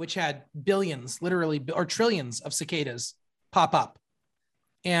X, which had billions, literally, or trillions of cicadas pop up.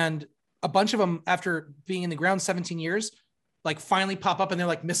 And a bunch of them, after being in the ground 17 years, like finally pop up and they're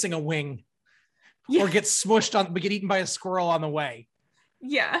like missing a wing, or get smushed on, but get eaten by a squirrel on the way.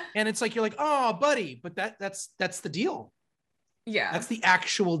 Yeah. And it's like, you're like, oh, buddy, but that's the deal. Yeah. That's the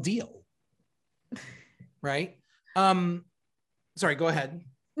actual deal. Right. Sorry, go ahead.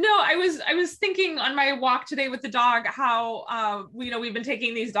 No, I was thinking on my walk today with the dog, how, we've been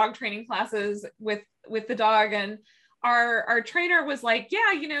taking these dog training classes with the dog, and our trainer was like,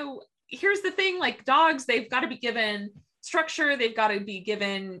 yeah, here's the thing, like dogs, they've got to be given structure. They've got to be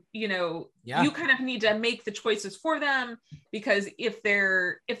given, you kind of need to make the choices for them, because if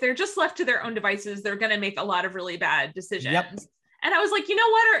they're just left to their own devices, they're going to make a lot of really bad decisions. Yep. And I was like, you know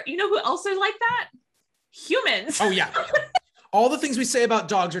what, who else are like that? Humans. Oh yeah. All the things we say about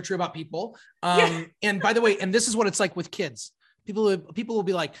dogs are true about people. And by the way, and this is what it's like with kids. People will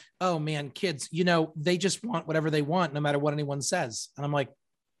be like, oh man, kids, they just want whatever they want, no matter what anyone says. And I'm like,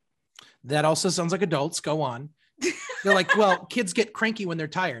 that also sounds like adults. Go on. They're like, well, kids get cranky when they're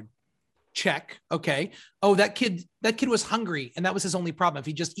tired. Check. Okay. Oh, that kid was hungry and that was his only problem. If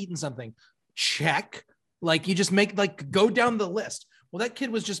he'd just eaten something. Check. Like you just go down the list. Well, that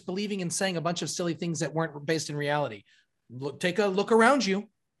kid was just believing and saying a bunch of silly things that weren't based in reality. Take a look around you.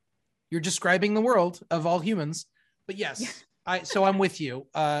 You're describing the world of all humans. But yes, so I'm with you.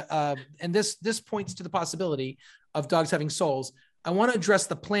 And this points to the possibility of dogs having souls. I want to address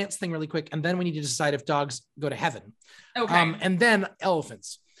the plants thing really quick, and then we need to decide if dogs go to heaven. Okay. And then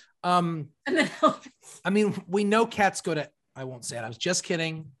elephants. I mean, we know cats go to, I won't say it. I was just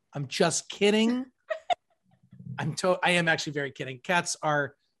kidding. I'm just kidding. I am actually very kidding. Cats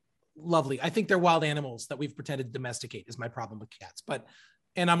are lovely. I think they're wild animals that we've pretended to domesticate is my problem with cats.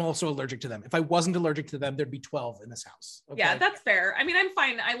 And I'm also allergic to them. If I wasn't allergic to them, there'd be 12 in this house. Okay? Yeah, that's fair. I mean, I'm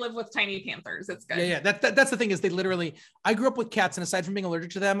fine. I live with tiny panthers. It's good. Yeah. That's the thing is I grew up with cats, and aside from being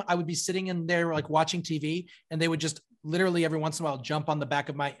allergic to them, I would be sitting in there like watching TV, and they would just literally every once in a while jump on the back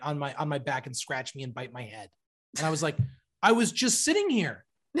of on my back and scratch me and bite my head. And I was like, I was just sitting here.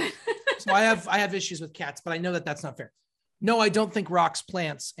 So I have issues with cats, but I know that that's not fair. No, I don't think rocks,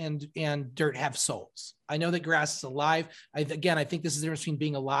 plants, and dirt have souls. I know that grass is alive. I think this is the difference between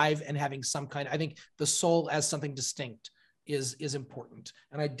being alive and having some kind. I think the soul as something distinct is important.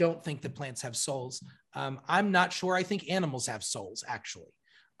 And I don't think that plants have souls. I'm not sure. I think animals have souls, actually.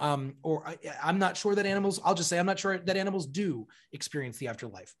 I'm not sure that animals, I'll just say, I'm not sure that animals do experience the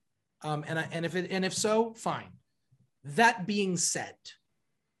afterlife. And if so, fine. That being said,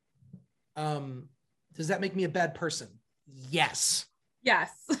 does that make me a bad person? Yes.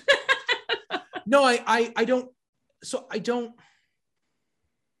 No, I don't. So I don't.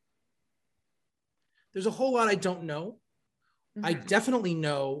 There's a whole lot I don't know. Mm-hmm. I definitely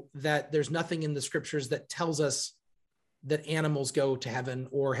know that there's nothing in the scriptures that tells us that animals go to heaven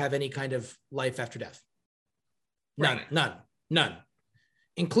or have any kind of life after death. None.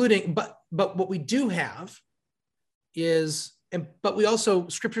 Including, but what we do have is, but we also,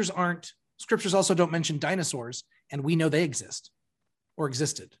 scriptures also don't mention dinosaurs, and we know they exist or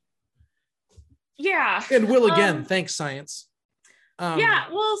existed. Yeah. And will again, thanks science. Yeah,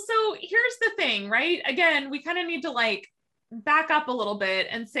 well, so here's the thing, right? Again, we kind of need to like back up a little bit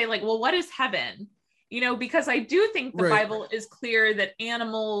and say like, well, what is heaven? Because I do think the Bible is clear that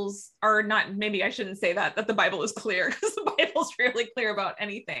animals are not, maybe I shouldn't say that the Bible is clear, because the Bible's rarely clear about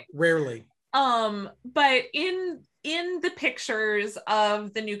anything. Rarely. But in the pictures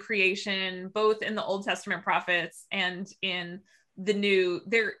of the new creation, both in the Old Testament prophets and in the new,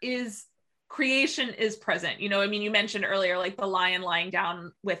 creation is present. You mentioned earlier, like the lion lying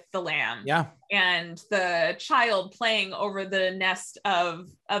down with the lamb, and the child playing over the nest of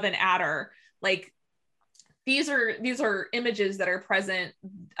an adder. Like these are images that are present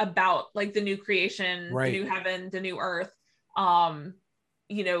about like the new creation, right. the new heaven, the new earth.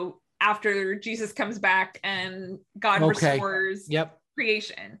 You know, after Jesus comes back and God restores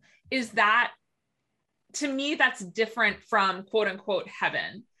creation. Is that, to me, that's different from quote unquote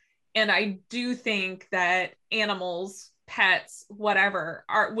heaven. And I do think that animals, pets, whatever,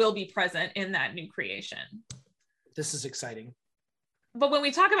 will be present in that new creation. This is exciting. But when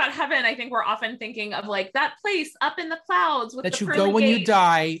we talk about heaven, I think we're often thinking of like that place up in the clouds with that the you go when gate. you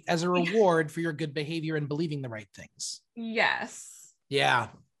die as a reward for your good behavior and believing the right things. Yes. Yeah.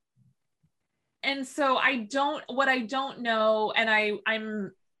 And so what I don't know, and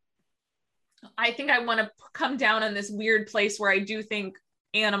I think I want to come down on this weird place where I do think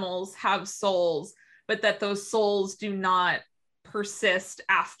animals have souls, but that those souls do not persist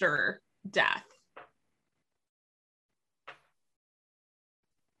after death.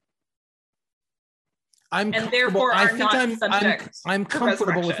 I'm comfortable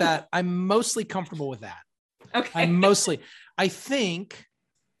with that. I'm mostly comfortable with that. Okay. I think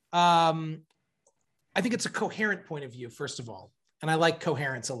it's a coherent point of view, first of all, and I like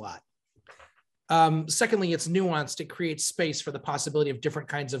coherence a lot. Secondly, it's nuanced. It creates space for the possibility of different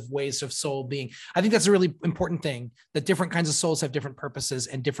kinds of ways of soul being. I think that's a really important thing, that different kinds of souls have different purposes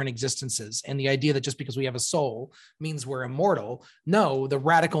and different existences. And the idea that just because we have a soul means we're immortal. No, the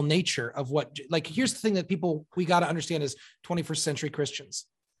radical nature of what, like, here's the thing that we got to understand as 21st century Christians.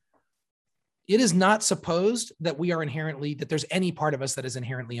 It is not supposed that that there's any part of us that is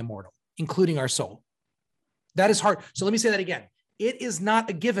inherently immortal, including our soul. That is hard. So let me say that again. It is not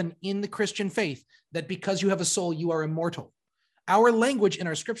a given in the Christian faith that because you have a soul, you are immortal. Our language in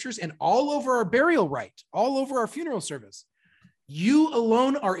our scriptures and all over our burial rite, all over our funeral service, you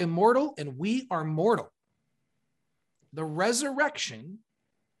alone are immortal and we are mortal. The resurrection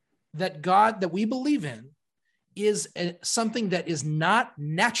that we believe in is something that is not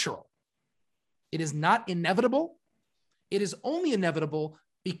natural. It is not inevitable. It is only inevitable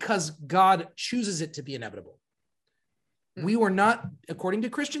because God chooses it to be inevitable. We were not, according to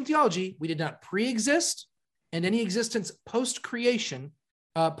Christian theology, we did not pre-exist, and any existence post-creation,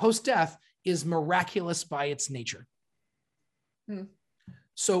 post-death, is miraculous by its nature.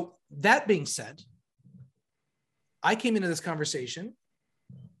 So that being said, I came into this conversation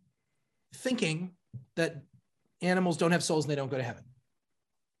thinking that animals don't have souls and they don't go to heaven.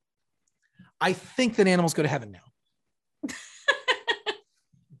 I think that animals go to heaven now.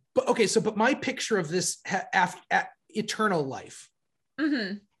 But my picture of this eternal life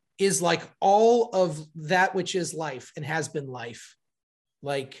is like all of that which is life and has been life,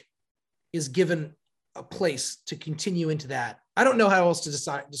 like, is given a place to continue into that. I don't know how else to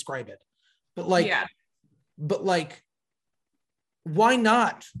describe it, but why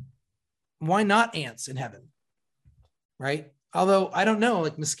not ants in heaven? Right? Although I don't know,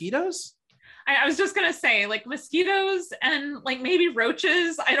 like mosquitoes. I was just gonna say, like, mosquitoes and like maybe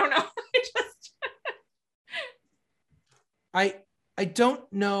roaches. I don't know. I don't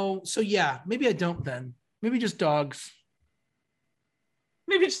know. So yeah, maybe I don't then. Maybe just dogs.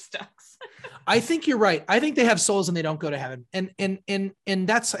 Maybe just ducks. I think you're right. I think they have souls and they don't go to heaven. And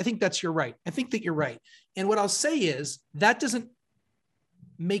that's, I think that's, you're right. I think that you're right. And what I'll say is that doesn't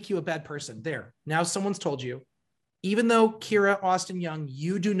make you a bad person. There. Now someone's told you, even though Kira Austin Young,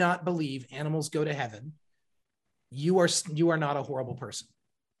 you do not believe animals go to heaven, you are not a horrible person.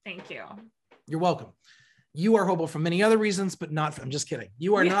 Thank you. You're welcome. You are horrible for many other reasons, but not, I'm just kidding.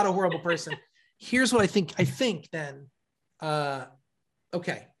 You are not a horrible person. Here's what I think. I think then,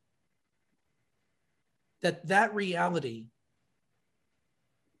 okay, that reality,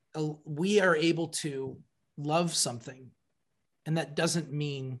 we are able to love something, and that doesn't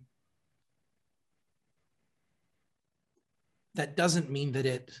mean that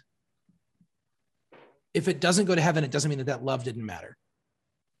if it doesn't go to heaven, it doesn't mean that love didn't matter.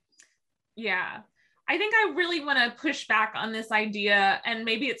 Yeah. I think I really want to push back on this idea, and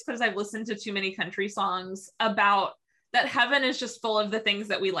maybe it's because I've listened to too many country songs about that heaven is just full of the things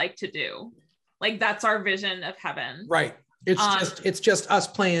that we like to do. Like, that's our vision of heaven. Right. It's just us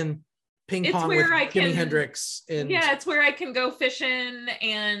playing ping pong with Jimi Hendrix. It's where I can go fishing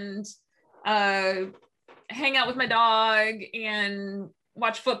and hang out with my dog and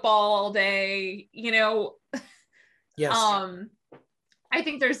watch football all day, you know. Yes. I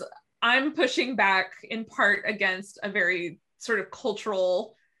think I'm pushing back in part against a very sort of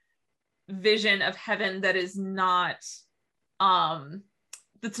cultural vision of heaven that is not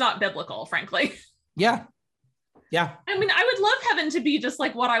that's not biblical, frankly. Yeah. I mean, I would love heaven to be just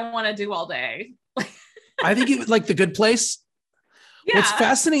like what I want to do all day. I think you would like The Good Place. Yeah. What's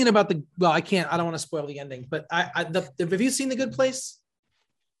fascinating about I don't want to spoil the ending, but have you seen The Good Place?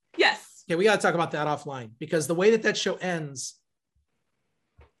 Yes. Okay, we got to talk about that offline, because the way that show ends,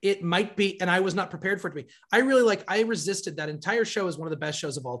 it might be, and I was not prepared for it to be. I resisted that entire show as one of the best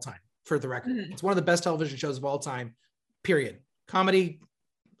shows of all time, for the record. Mm-hmm. It's one of the best television shows of all time, period. Comedy,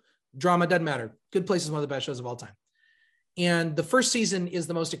 drama, doesn't matter. Good Place is one of the best shows of all time. And the first season is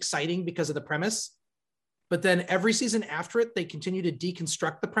the most exciting because of the premise. But then every season after it, they continue to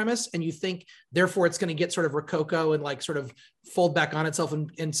deconstruct the premise, and you think, therefore, it's going to get sort of rococo and like sort of fold back on itself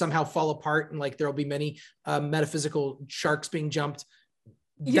and somehow fall apart. And like there'll be many metaphysical sharks being jumped.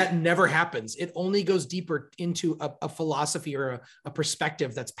 Yeah. That never happens. It only goes deeper into a philosophy or a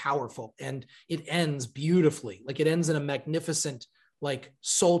perspective that's powerful. And it ends beautifully. Like it ends in a magnificent, like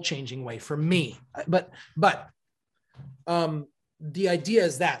soul-changing way for me. But the idea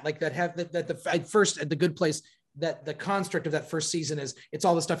is that like the Good Place, that the construct of that first season is it's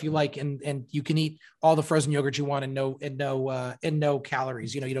all the stuff you like, and you can eat all the frozen yogurt you want and no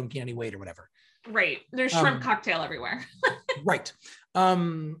calories. You don't gain any weight or whatever. Right. There's shrimp cocktail everywhere. Right.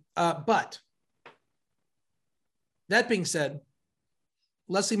 But that being said,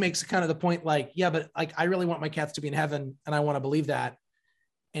 Leslie makes kind of the point like, yeah, but like I really want my cats to be in heaven, and I want to believe that.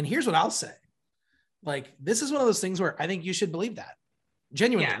 And here's what I'll say. Like, this is one of those things where I think you should believe that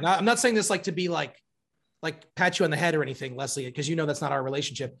genuinely. Yeah. I'm not saying this like to be like pat you on the head or anything, Leslie, because that's not our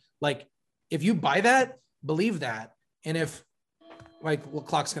relationship. Like, if you buy that, believe that. And if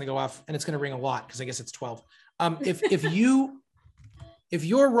clock's going to go off and it's going to ring a lot, because I guess it's 12. If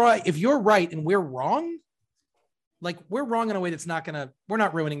you're right and we're wrong, like we're wrong in a way that's we're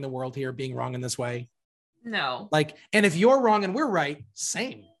not ruining the world here being wrong in this way. No. Like, and if you're wrong and we're right,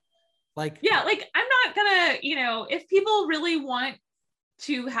 same. Like, yeah, like I'm not gonna, if people really want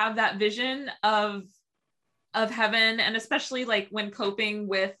to have that vision of heaven, and especially like when coping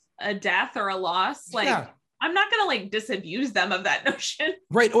with a death or a loss, like I'm not gonna like disabuse them of that notion.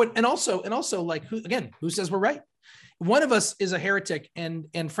 Right. And also like who says we're right? One of us is a heretic, and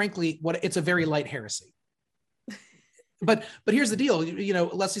frankly, it's a very light heresy. But here's the deal,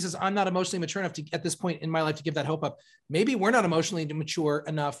 Leslie says, I'm not emotionally mature enough at this point in my life to give that hope up. Maybe we're not emotionally mature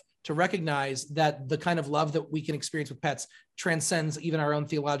enough to recognize that the kind of love that we can experience with pets transcends even our own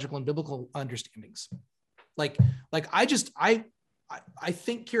theological and biblical understandings. I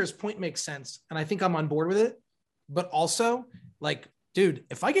think Kira's point makes sense, and I think I'm on board with it. But also, like, dude,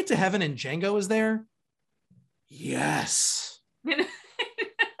 if I get to heaven and Django is there, yes.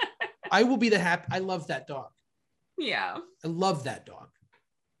 I will be I love that dog. Yeah. I love that dog.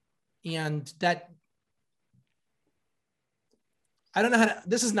 And that, I don't know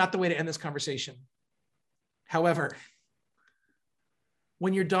this is not the way to end this conversation. However,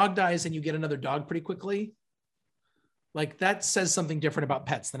 when your dog dies and you get another dog pretty quickly, like that says something different about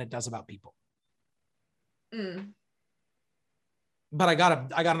pets than it does about people. Mm. But I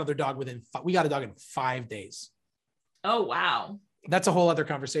got another dog we got a dog in 5 days. Oh, wow. That's a whole other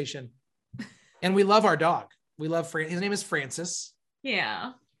conversation. And we love our dog. We love his name is Francis.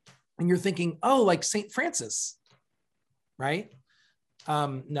 Yeah. And you're thinking, oh, like St. Francis, right?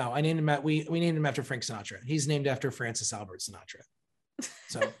 No, I named him we named him after Frank Sinatra. He's named after Francis Albert Sinatra.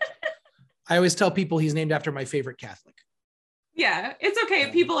 So I always tell people he's named after my favorite Catholic. Yeah, it's okay.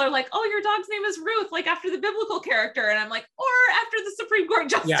 People are like, oh, your dog's name is Ruth, like after the biblical character. And I'm like, or after the Supreme Court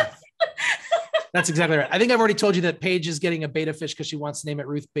Justice. Yeah. That's exactly right. I think I've already told you that Paige is getting a beta fish because she wants to name it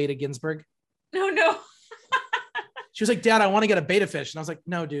Ruth Bader Ginsburg. No. She was like, Dad, I want to get a beta fish. And I was like,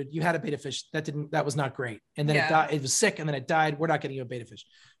 no, dude, you had a beta fish. That was not great. And then it died. It was sick. And then it died. We're not getting you a beta fish.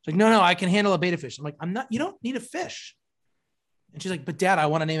 She's like, no, I can handle a beta fish. I'm like, you don't need a fish. And she's like, but Dad, I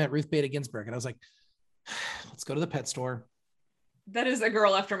want to name it Ruth Bader Ginsburg. And I was like, let's go to the pet store. That is a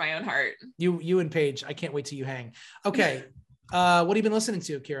girl after my own heart. You and Paige, I can't wait till you hang. Okay. What have you been listening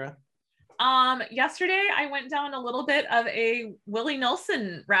to, Kira? Yesterday I went down a little bit of a Willie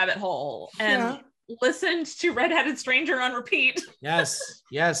Nelson rabbit hole and listened to Red-Headed Stranger on repeat. Yes.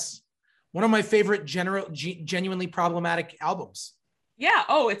 One of my favorite genuinely problematic albums. Yeah.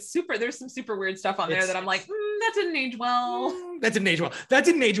 Oh, it's super. There's some super weird stuff on there that I'm like, that didn't age well. That didn't age well. That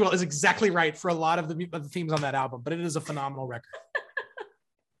didn't age well is exactly right for a lot of the themes on that album, but it is a phenomenal record.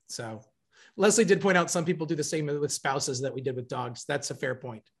 So Leslie did point out some people do the same with spouses that we did with dogs. That's a fair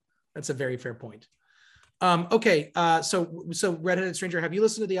point. That's a very fair point. Okay. So Red-Headed Stranger, have you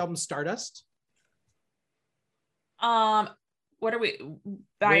listened to the album Stardust? What are we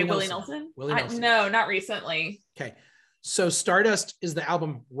by Willie Nelson? Willie Nelson. No, not recently. Okay. So Stardust is the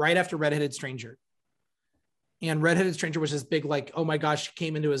album right after Red-Headed Stranger. And Red-Headed Stranger was this big, like, oh my gosh,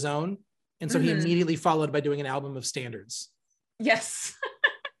 came into his own. And so he immediately followed by doing an album of standards. Yes.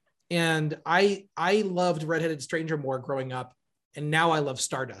 And I loved Redheaded Stranger more growing up, and now I love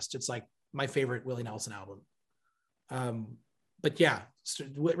Stardust. It's like my favorite Willie Nelson album. But yeah,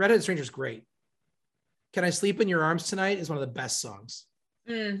 Redheaded Stranger is great. Can I Sleep in Your Arms Tonight is one of the best songs.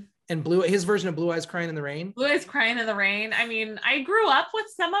 And his version of Blue Eyes Crying in the Rain. Blue Eyes Crying in the Rain. I mean, I grew up with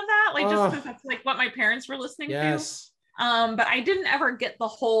some of that, like just because that's like what my parents were listening to. But I didn't ever get the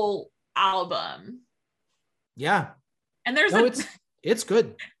whole album. Yeah. And there's it's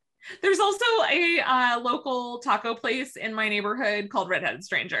good. There's also a local taco place in my neighborhood called Redheaded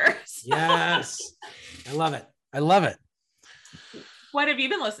Stranger. So. Yes. I love it. I love it. What have you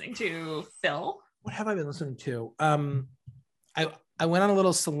been listening to, Phil? What have I been listening to? I went on a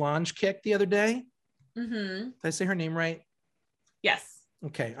little Solange kick the other day. Did I say her name right? Yes.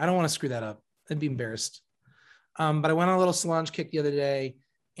 Okay. I don't want to screw that up. I'd be embarrassed. But I went on a little Solange kick the other day.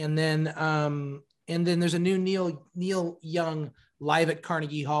 And then there's a new Neil Young Live at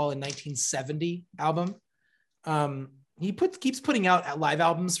Carnegie Hall in 1970 album. He keeps putting out live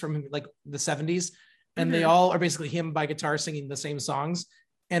albums from like the 70s, and they all are basically him by guitar singing the same songs.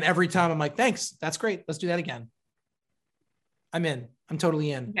 And every time I'm like, thanks, that's great. Let's do that again. I'm in. I'm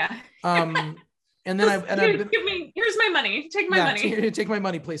totally in. Yeah. And then here's my money. Take my money. Take my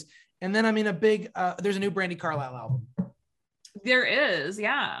money, please. And then I'm in a big. There's a new Brandi Carlile album. There is,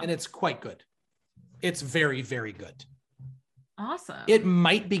 yeah. And it's quite good. It's very, very good. Awesome. It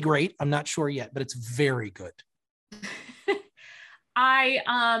might be great. I'm not sure yet, but it's very good.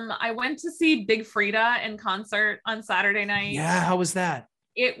 I went to see Big Frida in concert on Saturday night. Yeah, how was that?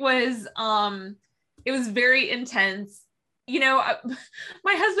 It was very intense. You know,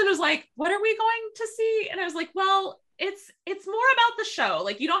 my husband was like, "What are we going to see?" And I was like, "Well, it's more about the show.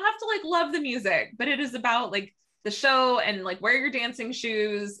 Like, you don't have to like love the music, but it is about like the show and like wear your dancing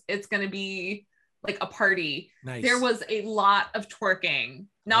shoes. It's going to be like a party." Nice. There was a lot of twerking,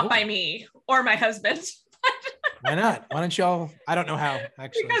 not by me or my husband. Why not? Why don't y'all? I don't know how,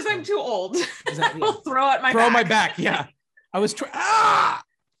 actually. Because I'm too old. I will throw out my throw back. my back. Yeah. I was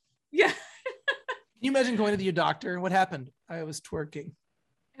Yeah. Can you imagine going to your doctor? What happened? I was twerking.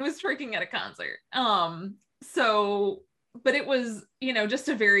 I was twerking at a concert. But it was, you know, just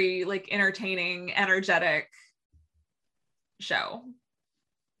a very like entertaining, energetic show.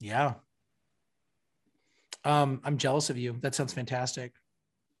 Yeah. I'm jealous of you. That sounds fantastic.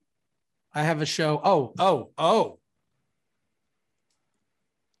 I have a show. Oh.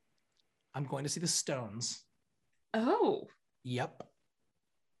 I'm going to see the Stones. Oh. Yep.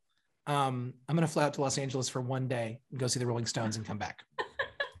 I'm going to fly out to Los Angeles for one day and go see the Rolling Stones and come back. I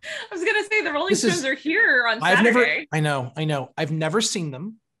was going to say the Rolling Stones are here on Saturday. I know. I've never seen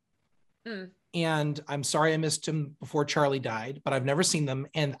them. And I'm sorry I missed them before Charlie died, but I've never seen them.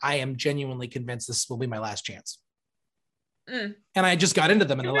 And I am genuinely convinced this will be my last chance. And I just got into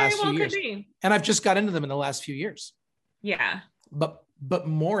them in the last few years. And I've just got into them in the last few years. Yeah. But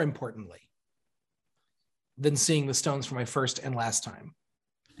more importantly than seeing the Stones for my first and last time,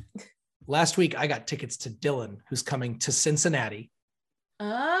 last week I got tickets to Dylan, who's coming to Cincinnati.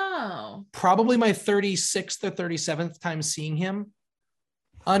 Oh. Probably my 36th or 37th time seeing him.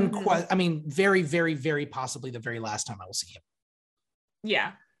 I mean, very, very, very possibly the very last time I will see him.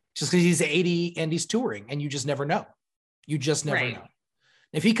 Yeah. Just because he's 80 and he's touring, and you just never know. You just never know.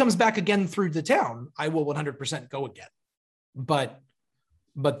 If he comes back again through the town, I will 100% go again. But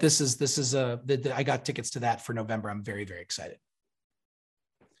I got tickets to that for November. I'm very, very excited.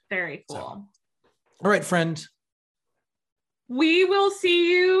 Very cool. So, all right, friend. We will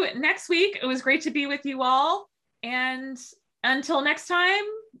see you next week. It was great to be with you all. And until next time,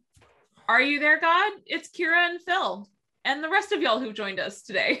 are you there, God? It's Kira and Phil and the rest of y'all who joined us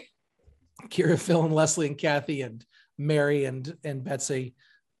today. Kira, Phil, and Leslie, and Kathy, and Mary, and Betsy.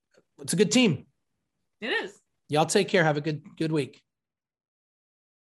 It's a good team. It is. Y'all take care. Have a good week.